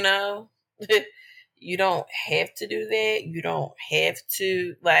 you don't have to do that. You don't have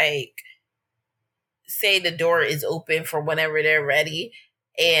to say the door is open for whenever they're ready.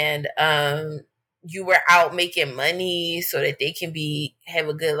 And you were out making money so that they can have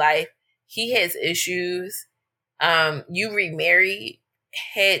a good life. He has issues. You remarried,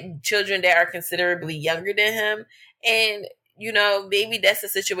 had children that are considerably younger than him. And, maybe that's a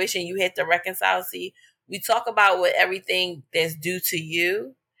situation you had to reconcile. See, we talk about what everything that's due to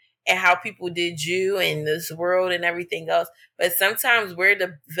you and how people did you and this world and everything else. But sometimes we're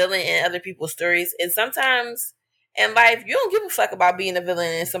the villain in other people's stories. And sometimes in life, you don't give a fuck about being a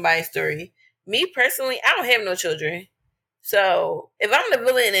villain in somebody's story. Me personally, I don't have no children. So if I'm the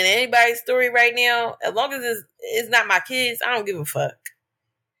villain in anybody's story right now, as long as it's not my kids, I don't give a fuck.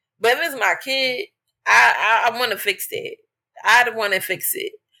 But if it's my kid, I want to fix that. I want to fix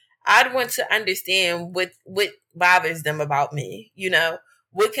it. I'd want to understand what bothers them about me.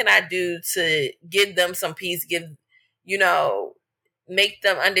 What can I do to give them some peace? You know, make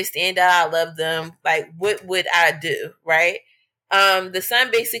them understand that I love them. Like, what would I do? Right. The son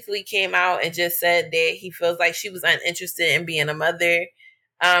basically came out and just said that he feels like she was uninterested in being a mother.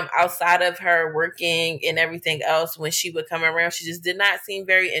 Outside of her working and everything else, when she would come around, she just did not seem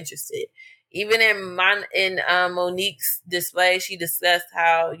very interested. Even in Monique's display, she discussed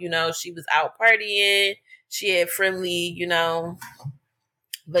how she was out partying, she had friendly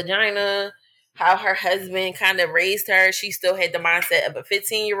vagina, how her husband kind of raised her. She still had the mindset of a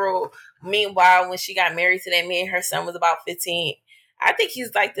 15-year-old. Meanwhile, when she got married to that man, her son was about 15. I think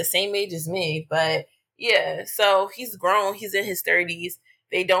he's like the same age as me, but yeah, so he's grown. He's in his 30s.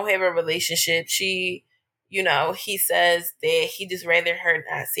 They don't have a relationship. He says that he just rather her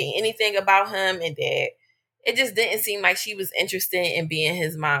not see anything about him, and that it just didn't seem like she was interested in being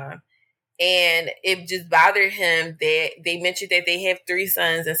his mom. And it just bothered him that they mentioned that they have 3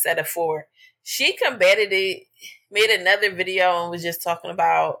 sons instead of 4. She combated it, made another video, and was just talking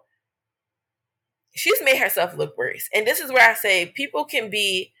about she's made herself look worse. And this is where I say people can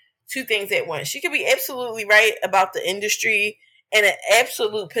be 2 things at once. She could be absolutely right about the industry and an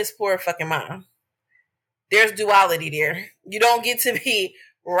absolute piss poor fucking mom. There's duality there. You don't get to be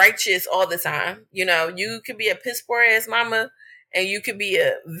righteous all the time. You could be a piss poor ass mama, and you could be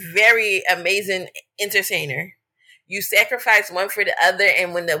a very amazing entertainer. You sacrifice one for the other,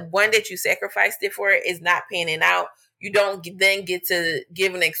 and when the one that you sacrificed it for is not panning out, you don't then get to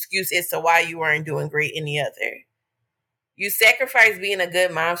give an excuse as to why you weren't doing great in the other. You sacrifice being a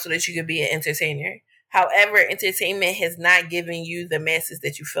good mom so that you could be an entertainer. However, entertainment has not given you the masses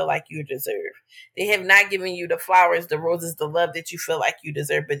that you feel like you deserve. They have not given you the flowers, the roses, the love that you feel like you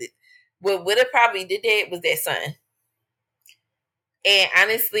deserve. But what would have probably did that was that son. And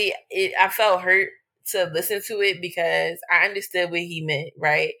honestly, I felt hurt to listen to it because I understood what he meant,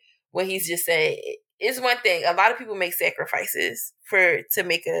 right? When he's just said, it's one thing. A lot of people make sacrifices to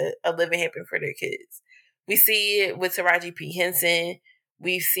make a living happen for their kids. We see it with Taraji P. Henson.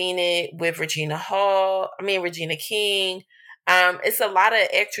 We've seen it with Regina King. It's a lot of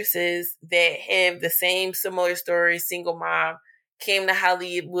actresses that have the same similar story. Single mom, came to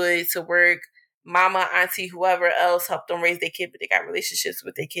Hollywood to work. Mama, auntie, whoever else helped them raise their kid, but they got relationships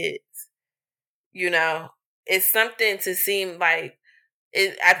with their kids. It's something to seem like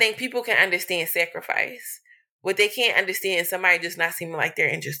I think people can understand sacrifice. What they can't understand is somebody just not seeming like they're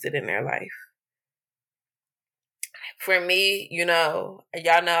interested in their life. For me, y'all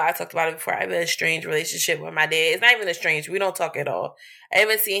know I talked about it before. I have a strange relationship with my dad. It's not even a strange. We don't talk at all. I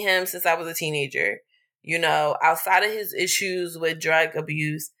haven't seen him since I was a teenager. Outside of his issues with drug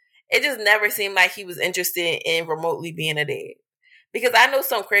abuse, it just never seemed like he was interested in remotely being a dad. Because I know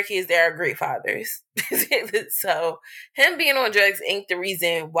some crackheads that are great fathers. So him being on drugs ain't the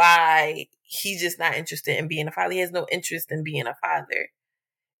reason why he's just not interested in being a father. He has no interest in being a father.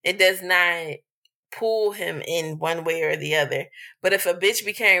 It does not pull him in one way or the other. But if a bitch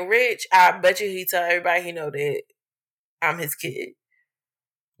became rich, I bet you he tell everybody he know that I'm his kid.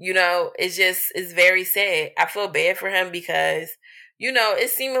 It's very sad. I feel bad for him because, it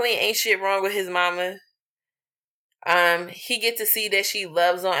seemingly ain't shit wrong with his mama. He get to see that she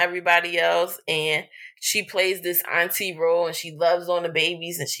loves on everybody else, and she plays this auntie role, and she loves on the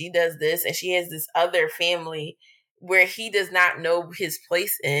babies, and she does this, and she has this other family where he does not know his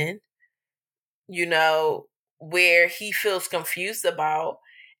place in, where he feels confused about.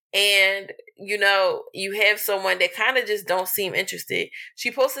 And, you have someone that kind of just don't seem interested.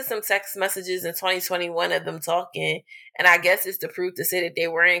 She posted some text messages in 2021 of them talking, and I guess it's the proof to say that they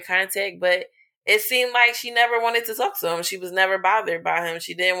were in contact, but it seemed like she never wanted to talk to him. She was never bothered by him.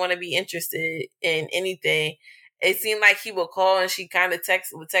 She didn't want to be interested in anything. It seemed like he would call and she kind of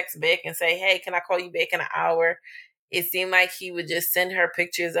would text back and say, hey, can I call you back in an hour? It seemed like he would just send her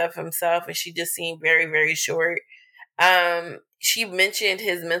pictures of himself, and she just seemed very, very short. She mentioned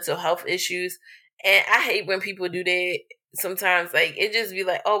his mental health issues, and I hate when people do that. Sometimes, like, it just be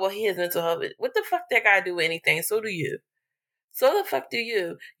like, oh, well, he has mental health. What the fuck that guy do with anything? So do you. So the fuck do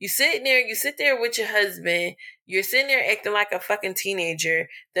you? You sit there with your husband. You're sitting there acting like a fucking teenager.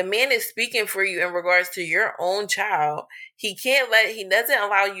 The man is speaking for you in regards to your own child. He doesn't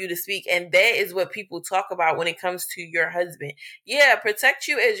allow you to speak. And that is what people talk about when it comes to your husband. Yeah, protect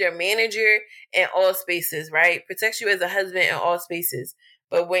you as your manager in all spaces, right? Protect you as a husband in all spaces.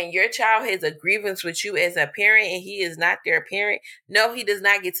 But when your child has a grievance with you as a parent and he is not their parent, no, he does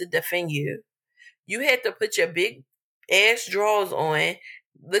not get to defend you. You have to put your big ass drawers on,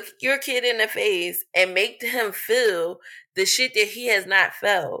 look your kid in the face, and make him feel the shit that he has not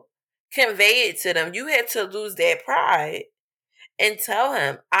felt. convey it to them. You have to lose that pride and tell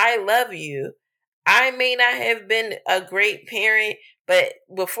him, I love you. I may not have been a great parent, but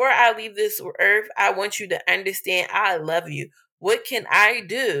before I leave this earth, I want you to understand I love you. What can I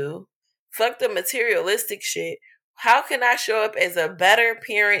do? Fuck the materialistic shit. How can I show up as a better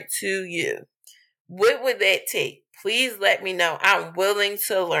parent to you? What would that take? Please let me know. I'm willing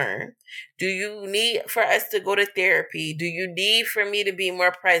to learn. Do you need for us to go to therapy? Do you need for me to be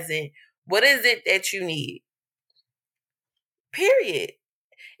more present? What is it that you need? Period.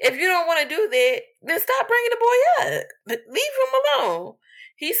 If you don't want to do that, then stop bringing the boy up. Leave him alone.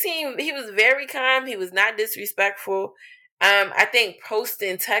 He was very calm. He was not disrespectful. I think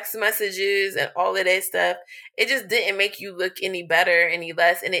posting text messages and all of that stuff, it just didn't make you look any better, any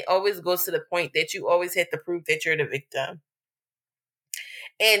less. And it always goes to the point that you always have to prove that you're the victim.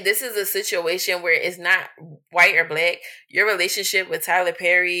 And this is a situation where it's not white or black. Your relationship with Tyler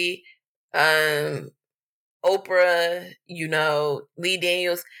Perry, Oprah, Lee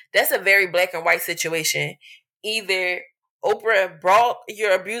Daniels, that's a very black and white situation. Either Oprah brought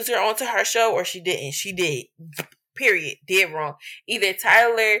your abuser onto her show or she didn't. She did. Period. Dead wrong. Either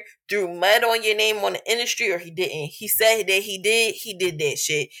Tyler threw mud on your name on the industry or he didn't. He said that he did that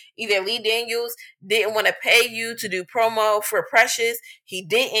shit. Either Lee Daniels didn't want to pay you to do promo for Precious. He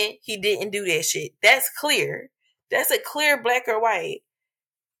didn't do that shit. That's clear. That's a clear black or white.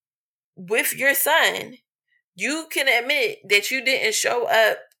 With your son, you can admit that you didn't show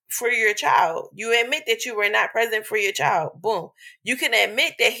up for your child. You admit that you were not present for your child. Boom. You can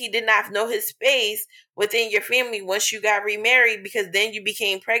admit that he did not know his space within your family once you got remarried, because then you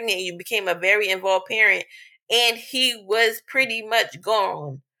became pregnant. You became a very involved parent, and he was pretty much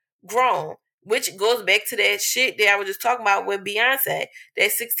grown, which goes back to that shit that I was just talking about with Beyonce,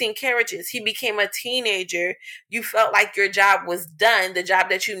 that 16 carriages. He became a teenager. You felt like your job was done, the job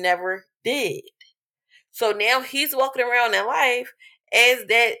that you never did. So now he's walking around in life as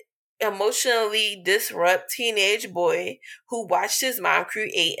that emotionally disrupt teenage boy who watched his mom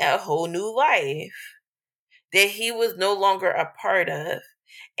create a whole new life that he was no longer a part of.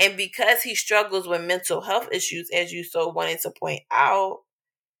 And because he struggles with mental health issues, as you so wanted to point out,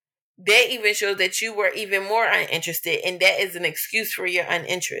 that even shows that you were even more uninterested, and that is an excuse for your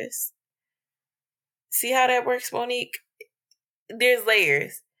uninterest. See how that works, Monique? There's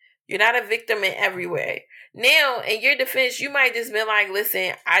layers. You're not a victim in every way. Now, in your defense, you might just be like,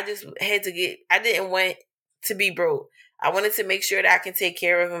 listen, I didn't want to be broke. I wanted to make sure that I can take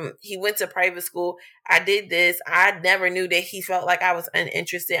care of him. He went to private school. I did this. I never knew that he felt like I was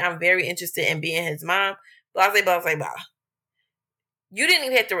uninterested. I'm very interested in being his mom. Blah, blah, blah, blah, blah. You didn't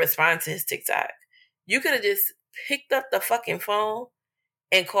even have to respond to his TikTok. You could have just picked up the fucking phone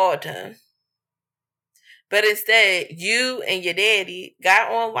and called him. But instead, you and your daddy got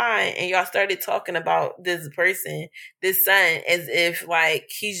online and y'all started talking about this person, this son, as if like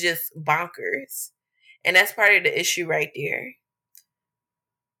he's just bonkers. And that's part of the issue right there.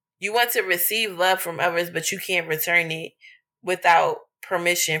 You want to receive love from others, but you can't return it without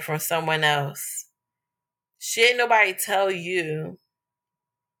permission from someone else. Shouldn't nobody tell you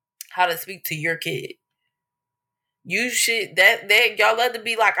how to speak to your kid. You should, that y'all love to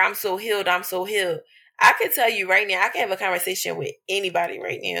be like, I'm so healed. I can tell you right now, I can have a conversation with anybody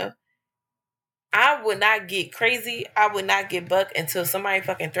right now. I would not get crazy. I would not get buck until somebody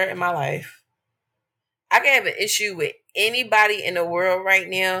fucking threatened my life. I can have an issue with anybody in the world right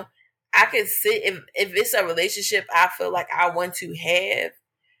now. I can sit, if it's a relationship I feel like I want to have,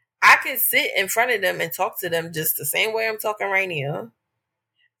 I can sit in front of them and talk to them just the same way I'm talking right now.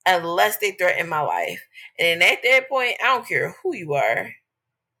 Unless they threaten my life. And at that point, I don't care who you are.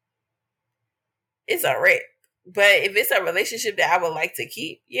 It's a wreck. But if it's a relationship that I would like to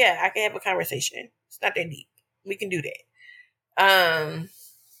keep, yeah, I can have a conversation. It's not that deep. We can do that.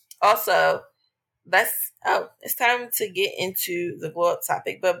 Also, it's time to get into the blow up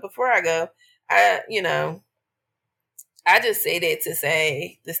topic. But before I go, I just say that to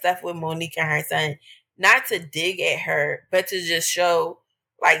say the stuff with Monique and her son, not to dig at her, but to just show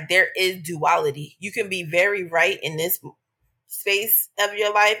like there is duality. You can be very right in this space of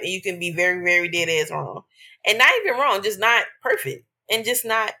your life, and you can be very, very dead ass wrong. And not even wrong, just not perfect and just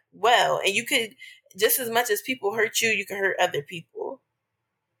not well. And you could, just as much as people hurt you, you can hurt other people.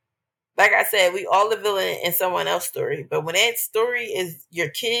 Like I said, we all the villain in someone else's story. But when that story is your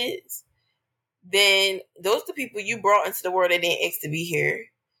kids, then those are the people you brought into the world that didn't ask to be here.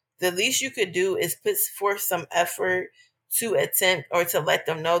 The least you could do is put forth some effort to attempt or to let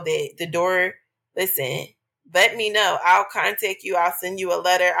them know that the door, listen, let me know. I'll contact you. I'll send you a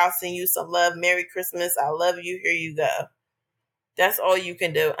letter. I'll send you some love. Merry Christmas. I love you. Here you go. That's all you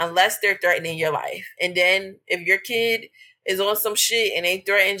can do, unless they're threatening your life. And then if your kid is on some shit and they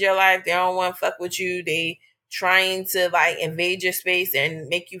threatened your life, they don't want to fuck with you, they trying to like invade your space and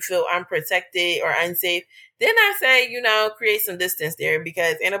make you feel unprotected or unsafe, then I say, create some distance there,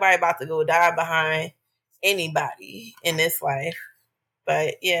 because ain't nobody about to go die behind anybody in this life.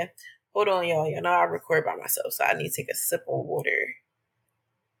 But yeah, hold on, y'all. You know I record by myself, so I need to take a sip of water.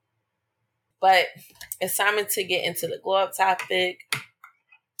 But it's time to get into the glow up topic.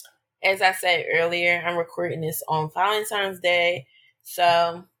 As I said earlier, I'm recording this on Valentine's Day.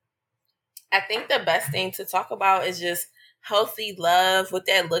 So I think the best thing to talk about is just healthy love, what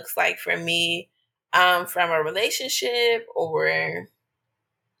that looks like for me, from a relationship or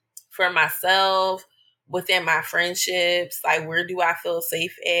for myself, within my friendships. Like, where do I feel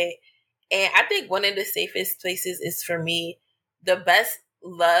safe at? And I think one of the safest places is, for me, the best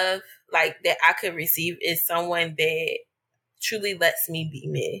love like that I could receive is someone that truly lets me be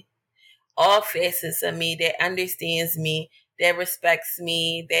me. All facets of me, that understands me, that respects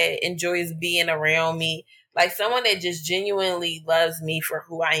me, that enjoys being around me. Like someone that just genuinely loves me for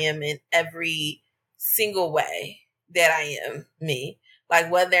who I am in every single way that I am me.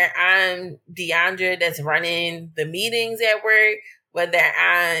 Like whether I'm Deandra that's running the meetings at work, whether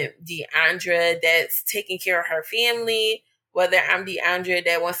I'm Deandra that's taking care of her family, whether I'm Deandra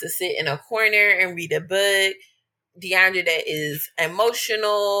that wants to sit in a corner and read a book, Deandra that is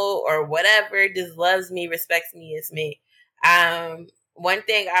emotional or whatever, just loves me, respects me as me. One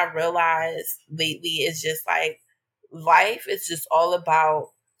thing I realized lately is just like life is just all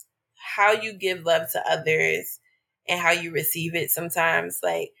about how you give love to others and how you receive it sometimes.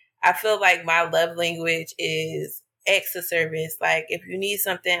 Like I feel like my love language is acts of service. Like if you need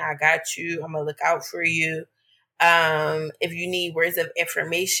something, I got you. I'm gonna look out for you. If you need words of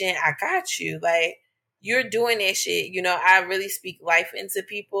affirmation, I got you. Like you're doing that shit. I really speak life into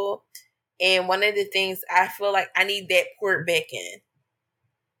people. And one of the things I feel like I need that poured back in.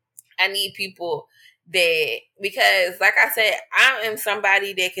 I need people that, because like I said, I am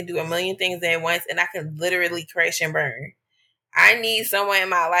somebody that can do a million things at once and I can literally crash and burn. I need someone in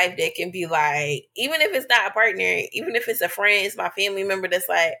my life that can be like, even if it's not a partner, even if it's a friend, it's my family member that's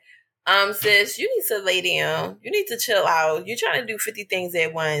like, sis, you need to lay down. You need to chill out. You're trying to do 50 things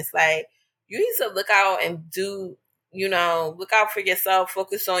at once. Like, you need to look out and do, look out for yourself,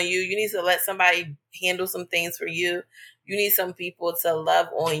 focus on you. You need to let somebody handle some things for you. You need some people to love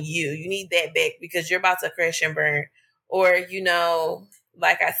on you. You need that back because you're about to crash and burn. Or,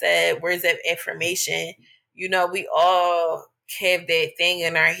 like I said, words of affirmation. We all have that thing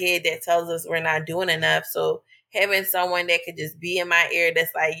in our head that tells us we're not doing enough. So having someone that could just be in my ear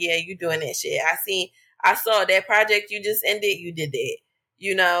that's like, yeah, you doing that shit. I saw that project you just ended, you did that,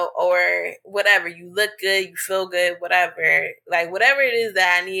 or whatever. You look good, you feel good, whatever. Like whatever it is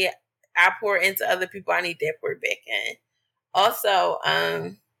that I need, I pour into other people, I need that pour back in. Also,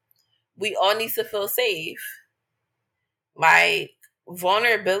 we all need to feel safe. Like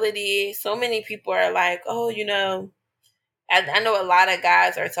vulnerability, so many people are like, oh, I know a lot of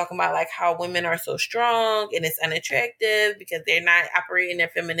guys are talking about like how women are so strong and it's unattractive because they're not operating their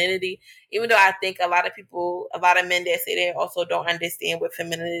femininity. Even though I think a lot of men that say that also don't understand what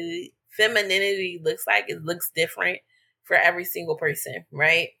femininity looks like. It looks different for every single person,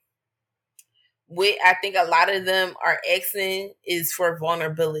 right? I think a lot of them are asking is for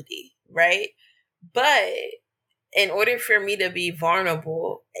vulnerability, right? But in order for me to be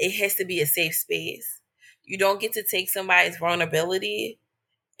vulnerable, it has to be a safe space. You don't get to take somebody's vulnerability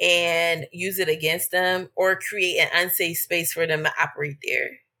and use it against them or create an unsafe space for them to operate there.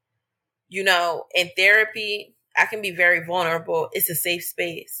 In therapy, I can be very vulnerable. It's a safe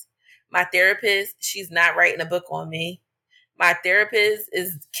space. My therapist, she's not writing a book on me. My therapist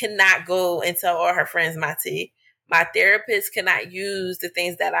cannot go and tell all her friends my tea. My therapist cannot use the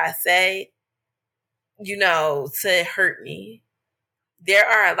things that I say, to hurt me. There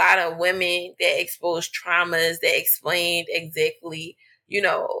are a lot of women that expose traumas that explained exactly,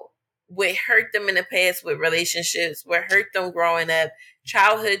 what hurt them in the past with relationships, what hurt them growing up,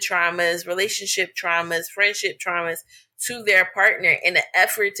 childhood traumas, relationship traumas, friendship traumas to their partner in an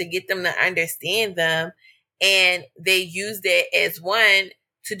effort to get them to understand them. And they use that as one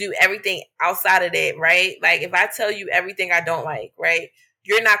to do everything outside of that, right? Like if I tell you everything I don't like, right?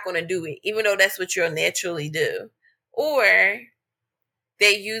 You're not going to do it, even though that's what you'll naturally do. Or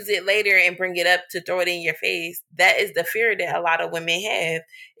they use it later and bring it up to throw it in your face. That is the fear that a lot of women have,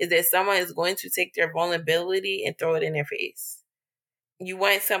 is that someone is going to take their vulnerability and throw it in their face. You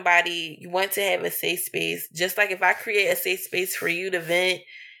want to have a safe space. Just like if I create a safe space for you to vent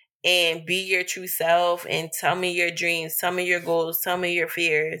and be your true self and tell me your dreams, tell me your goals, tell me your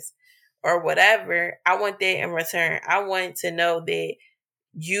fears or whatever. I want that in return. I want to know that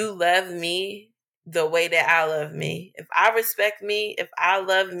you love me the way that I love me. If I respect me, if I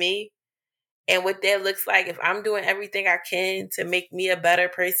love me, and what that looks like, if I'm doing everything I can to make me a better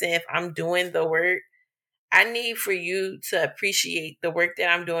person, if I'm doing the work, I need for you to appreciate the work that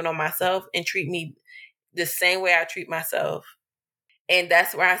I'm doing on myself and treat me the same way I treat myself. And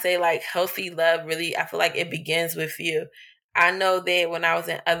that's where I say, like, healthy love really, I feel like it begins with you. I know that when I was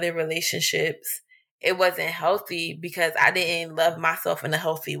in other relationships, it wasn't healthy because I didn't love myself in a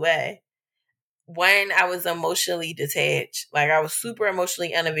healthy way. One, I was emotionally detached. Like, I was super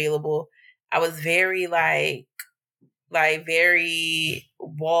emotionally unavailable. I was very, very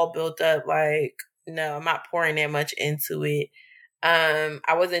wall built up. Like, no, I'm not pouring that much into it. I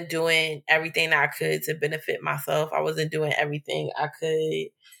wasn't doing everything I could to benefit myself. I wasn't doing everything I could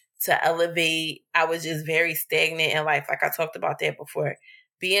to elevate. I was just very stagnant in life. Like I talked about that before.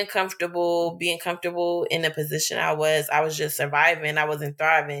 Being comfortable in the position I was just surviving. I wasn't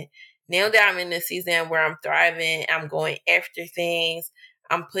thriving. Now that I'm in the season where I'm thriving, I'm going after things.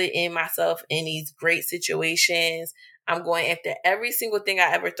 I'm putting myself in these great situations. I'm going after every single thing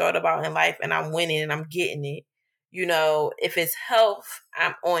I ever thought about in life, and I'm winning and I'm getting it. You know, if it's health,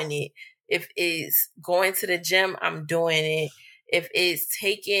 I'm on it. If it's going to the gym, I'm doing it. If it's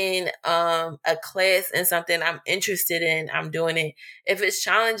taking a class in something I'm interested in, I'm doing it. If it's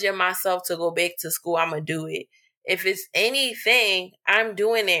challenging myself to go back to school, I'm going to do it. If it's anything, I'm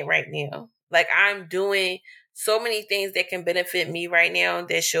doing it right now. Like, I'm doing so many things that can benefit me right now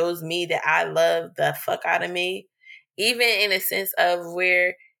that shows me that I love the fuck out of me. Even in a sense of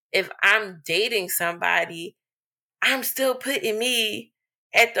where if I'm dating somebody, I'm still putting me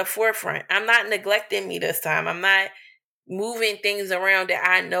at the forefront. I'm not neglecting me this time. I'm not moving things around that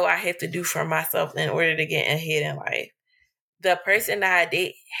I know I have to do for myself in order to get ahead in life. The person that I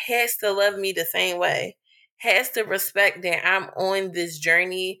date has to love me the same way, has to respect that I'm on this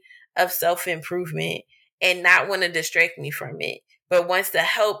journey of self-improvement and not want to distract me from it, but wants to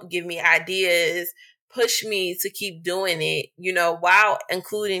help give me ideas, push me to keep doing it, you know, while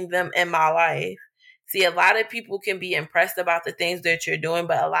including them in my life. See, a lot of people can be impressed about the things that you're doing,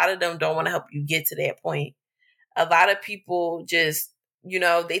 but a lot of them don't want to help you get to that point. A lot of people just, you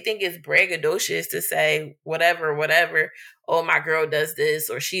know, they think it's braggadocious to say whatever. Oh, my girl does this,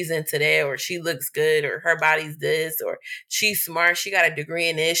 or she's into that, or she looks good, or her body's this, or she's smart. She got a degree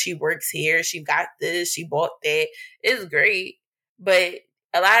in this. She works here. She got this. She bought that. It's great. But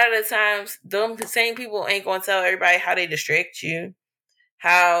a lot of the times, them same people ain't going to tell everybody how they distract you,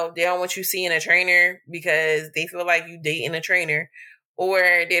 how they don't want you seeing a trainer because they feel like you dating a trainer, or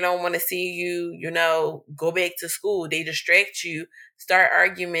they don't want to see you, you know, go back to school. They distract you, start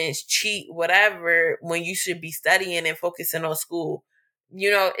arguments, cheat, whatever, when you should be studying and focusing on school.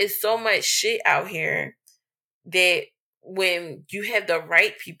 You know, it's so much shit out here that when you have the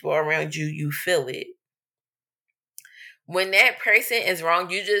right people around you, you feel it. When that person is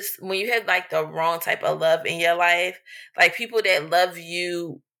wrong, when you have like the wrong type of love in your life, like people that love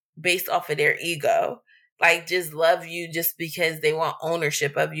you based off of their ego, like just love you just because they want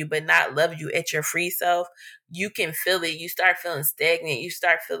ownership of you, but not love you at your free self, you can feel it. You start feeling stagnant. You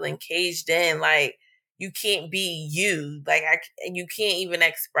start feeling caged in. Like, you can't be you. Like, you can't even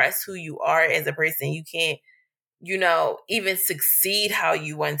express who you are as a person. You can't, you know, even succeed how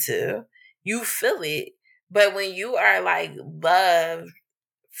you want to. You feel it. But when you are like loved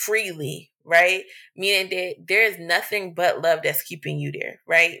freely, right? Meaning that there's nothing but love that's keeping you there,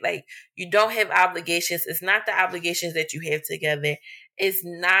 right? Like, you don't have obligations. It's not the obligations that you have together. It's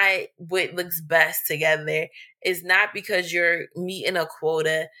not what looks best together. It's not because you're meeting a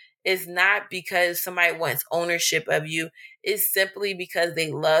quota. It's not because somebody wants ownership of you. It's simply because they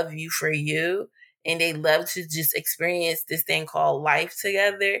love you for you and they love to just experience this thing called life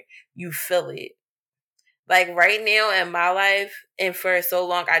together. You feel it. Like right now in my life, and for so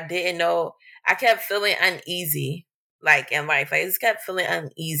long, I didn't know. I kept feeling uneasy, like in life. I just kept feeling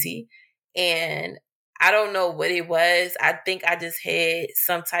uneasy. And I don't know what it was. I think I just had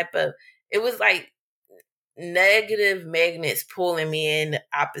some type of, it was like negative magnets pulling me in the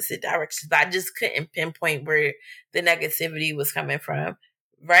opposite directions. But I just couldn't pinpoint where the negativity was coming from.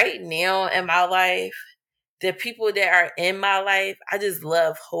 Right now in my life, the people that are in my life, I just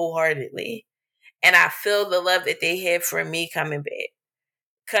love wholeheartedly. And I feel the love that they have for me coming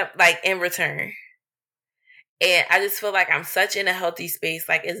back, like in return. And I just feel like I'm such in a healthy space.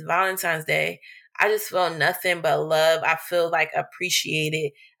 Like, it's Valentine's Day. I just feel nothing but love. I feel like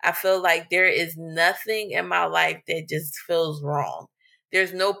appreciated. I feel like there is nothing in my life that just feels wrong.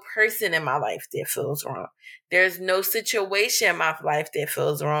 There's no person in my life that feels wrong. There's no situation in my life that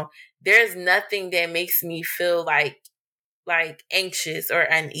feels wrong. There's nothing that makes me feel like anxious or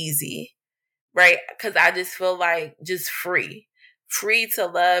uneasy, right? Because I just feel like just free to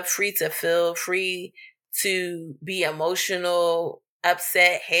love, free to feel, free to be emotional,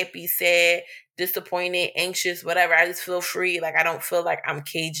 upset, happy, sad, disappointed, anxious, whatever. I just feel free. Like I don't feel like I'm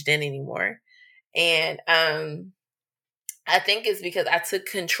caged in anymore. And I think it's because I took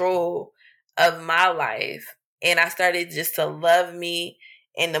control of my life and I started just to love me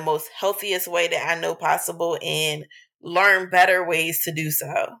in the most healthiest way that I know possible and learn better ways to do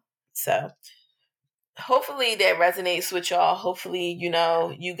so. So hopefully that resonates with y'all. Hopefully,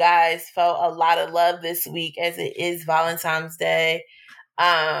 you guys felt a lot of love this week as it is Valentine's Day.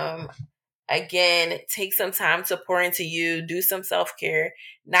 Again, take some time to pour into you, do some self-care,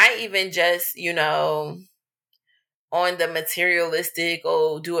 not even just, on the materialistic,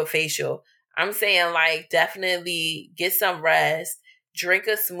 do a facial. I'm saying like definitely get some rest, drink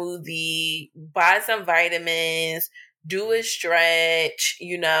a smoothie, buy some vitamins, do a stretch,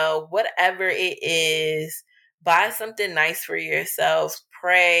 whatever it is, buy something nice for yourself,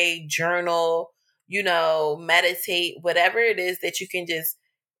 pray, journal, meditate, whatever it is that you can just,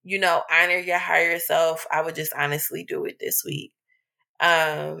 honor your higher self. I would just honestly do it this week.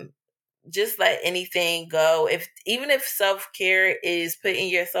 Just let anything go. Even if self-care is putting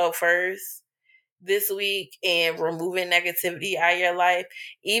yourself first this week and removing negativity out of your life,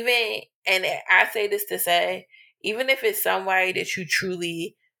 and I say this to say, even if it's somebody that you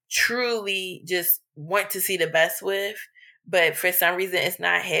truly, truly just want to see the best with, but for some reason it's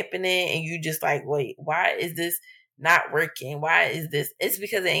not happening and you just like, wait, why is this not working? Why is this? It's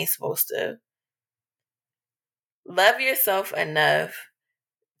because it ain't supposed to. Love yourself enough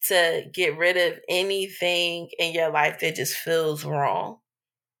to get rid of anything in your life that just feels wrong,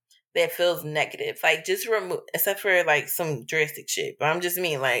 that feels negative. Like just remove, except for like some drastic shit. But I'm just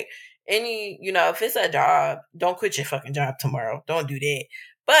mean like if it's a job, don't quit your fucking job tomorrow. Don't do that.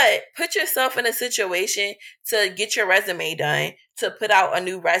 But put yourself in a situation to get your resume done, to put out a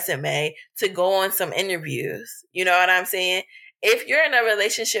new resume, to go on some interviews. You know what I'm saying? If you're in a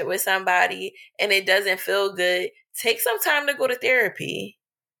relationship with somebody and it doesn't feel good, take some time to go to therapy.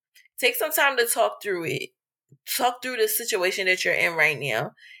 Take some time to talk through it. Talk through the situation that you're in right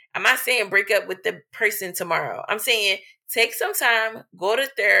now. I'm not saying break up with the person tomorrow. I'm saying take some time, go to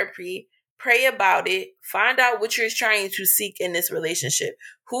therapy, pray about it, find out what you're trying to seek in this relationship,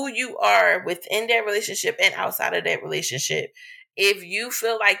 who you are within that relationship and outside of that relationship. If you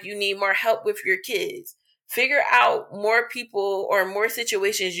feel like you need more help with your kids, figure out more people or more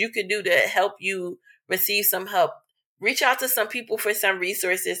situations you could do to help you receive some help. Reach out to some people for some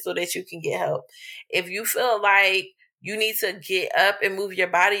resources so that you can get help. If you feel like you need to get up and move your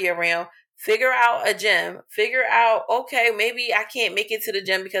body around, figure out a gym. Figure out, okay, maybe I can't make it to the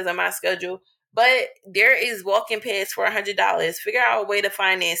gym because of my schedule, but there is walking pads for $100. Figure out a way to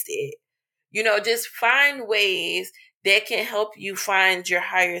finance it. Just find ways that can help you find your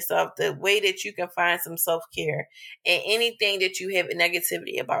higher self, the way that you can find some self-care and anything that you have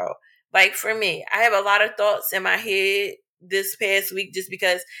negativity about. Like for me, I have a lot of thoughts in my head this past week just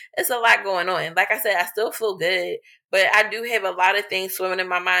because it's a lot going on. Like I said, I still feel good, but I do have a lot of things swimming in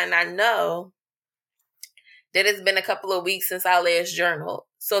my mind. I know that it's been a couple of weeks since I last journaled.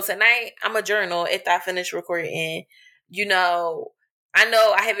 So tonight I'm a journal after I finish recording. I know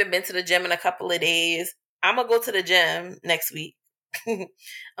I haven't been to the gym in a couple of days. I'm going to go to the gym next week.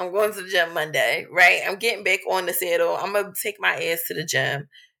 I'm going to the gym Monday, right? I'm getting back on the saddle. I'm going to take my ass to the gym.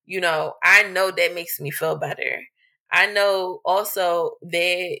 I know that makes me feel better. I know also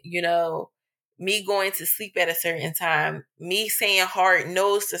that, me going to sleep at a certain time, me saying hard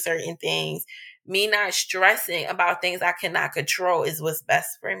no's to certain things, me not stressing about things I cannot control is what's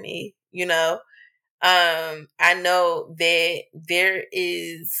best for me. I know that there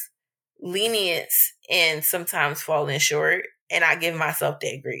is lenience in sometimes falling short, and I give myself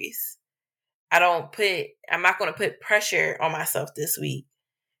that grace. I'm not going to put pressure on myself this week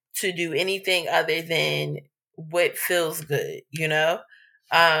to do anything other than what feels good,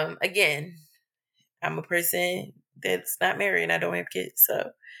 Again, I'm a person that's not married and I don't have kids, so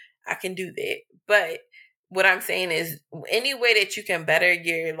I can do that. But what I'm saying is any way that you can better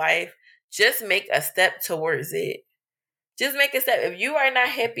your life, just make a step towards it. Just make a step. If you are not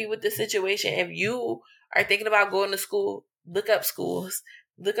happy with the situation, if you are thinking about going to school, look up schools.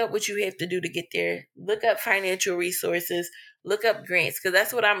 Look up what you have to do to get there. Look up financial resources. Look up grants, because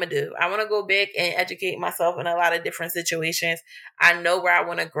that's what I'm going to do. I want to go back and educate myself in a lot of different situations. I know where I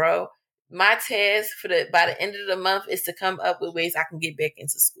want to grow. My task by the end of the month is to come up with ways I can get back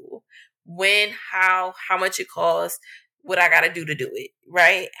into school. When, how much it costs, what I got to do it,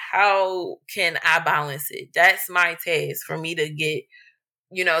 right? How can I balance it? That's my task for me to get,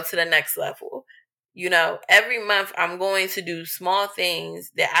 to the next level. Every month I'm going to do small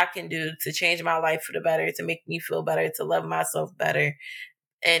things that I can do to change my life for the better, to make me feel better, to love myself better.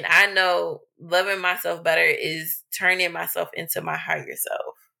 And I know loving myself better is turning myself into my higher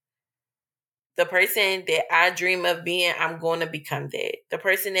self. The person that I dream of being, I'm going to become that. The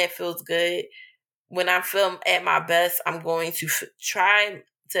person that feels good, when I feel at my best, I'm going to try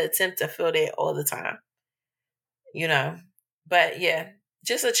to attempt to feel that all the time. But yeah,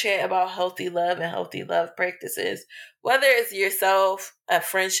 just a chat about healthy love and healthy love practices. Whether it's yourself, a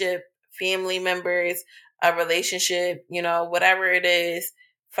friendship, family members, a relationship, whatever it is,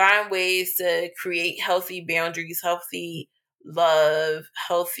 find ways to create healthy boundaries, healthy love,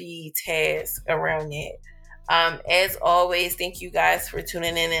 healthy tasks around it. As always, thank you guys for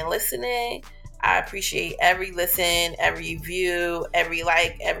tuning in and listening. I appreciate every listen, every view, every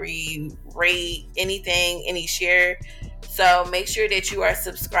like, every rate, anything, any share. So make sure that you are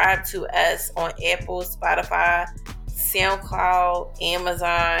subscribed to us on Apple, Spotify, SoundCloud,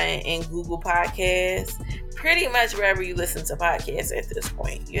 Amazon, and Google Podcasts. Pretty much wherever you listen to podcasts at this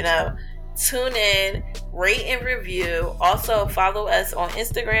point, Tune in, rate and review. Also follow us on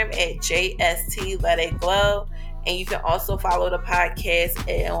Instagram at JST Let It Glow. And you can also follow the podcast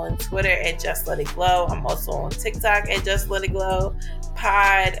on Twitter at Just Let It Glow. I'm also on TikTok at Just Let It Glow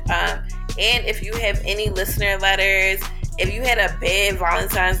Pod. And if you have any listener letters, if you had a bad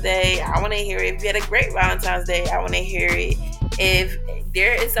Valentine's Day, I want to hear it. If you had a great Valentine's Day, I want to hear it. If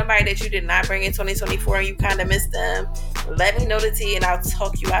there is somebody that you did not bring in 2024 and you kind of missed them, let me know the tea and I'll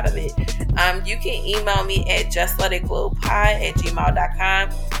talk you out of it. You can email me at justletitglowpod@gmail.com.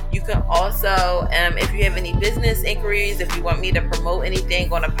 You can also, if you have any business inquiries, if you want me to promote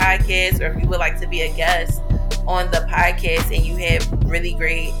anything on a podcast, or if you would like to be a guest on the podcast and you have a really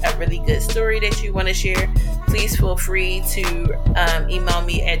good story that you want to share, please feel free to email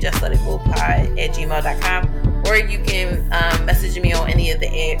me at justletitglowpod@gmail.com, or you can message me on any of the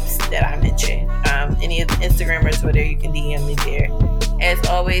apps that I mentioned. Any of the Instagram or Twitter, you can DM me there. As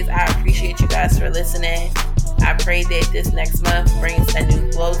always, I appreciate you guys for listening. I pray that this next month brings a new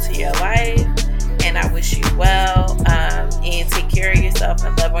glow to your life, and I wish you well, and take care of yourself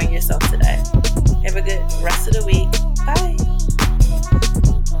and love on yourself today. Have a good rest of the week. Bye.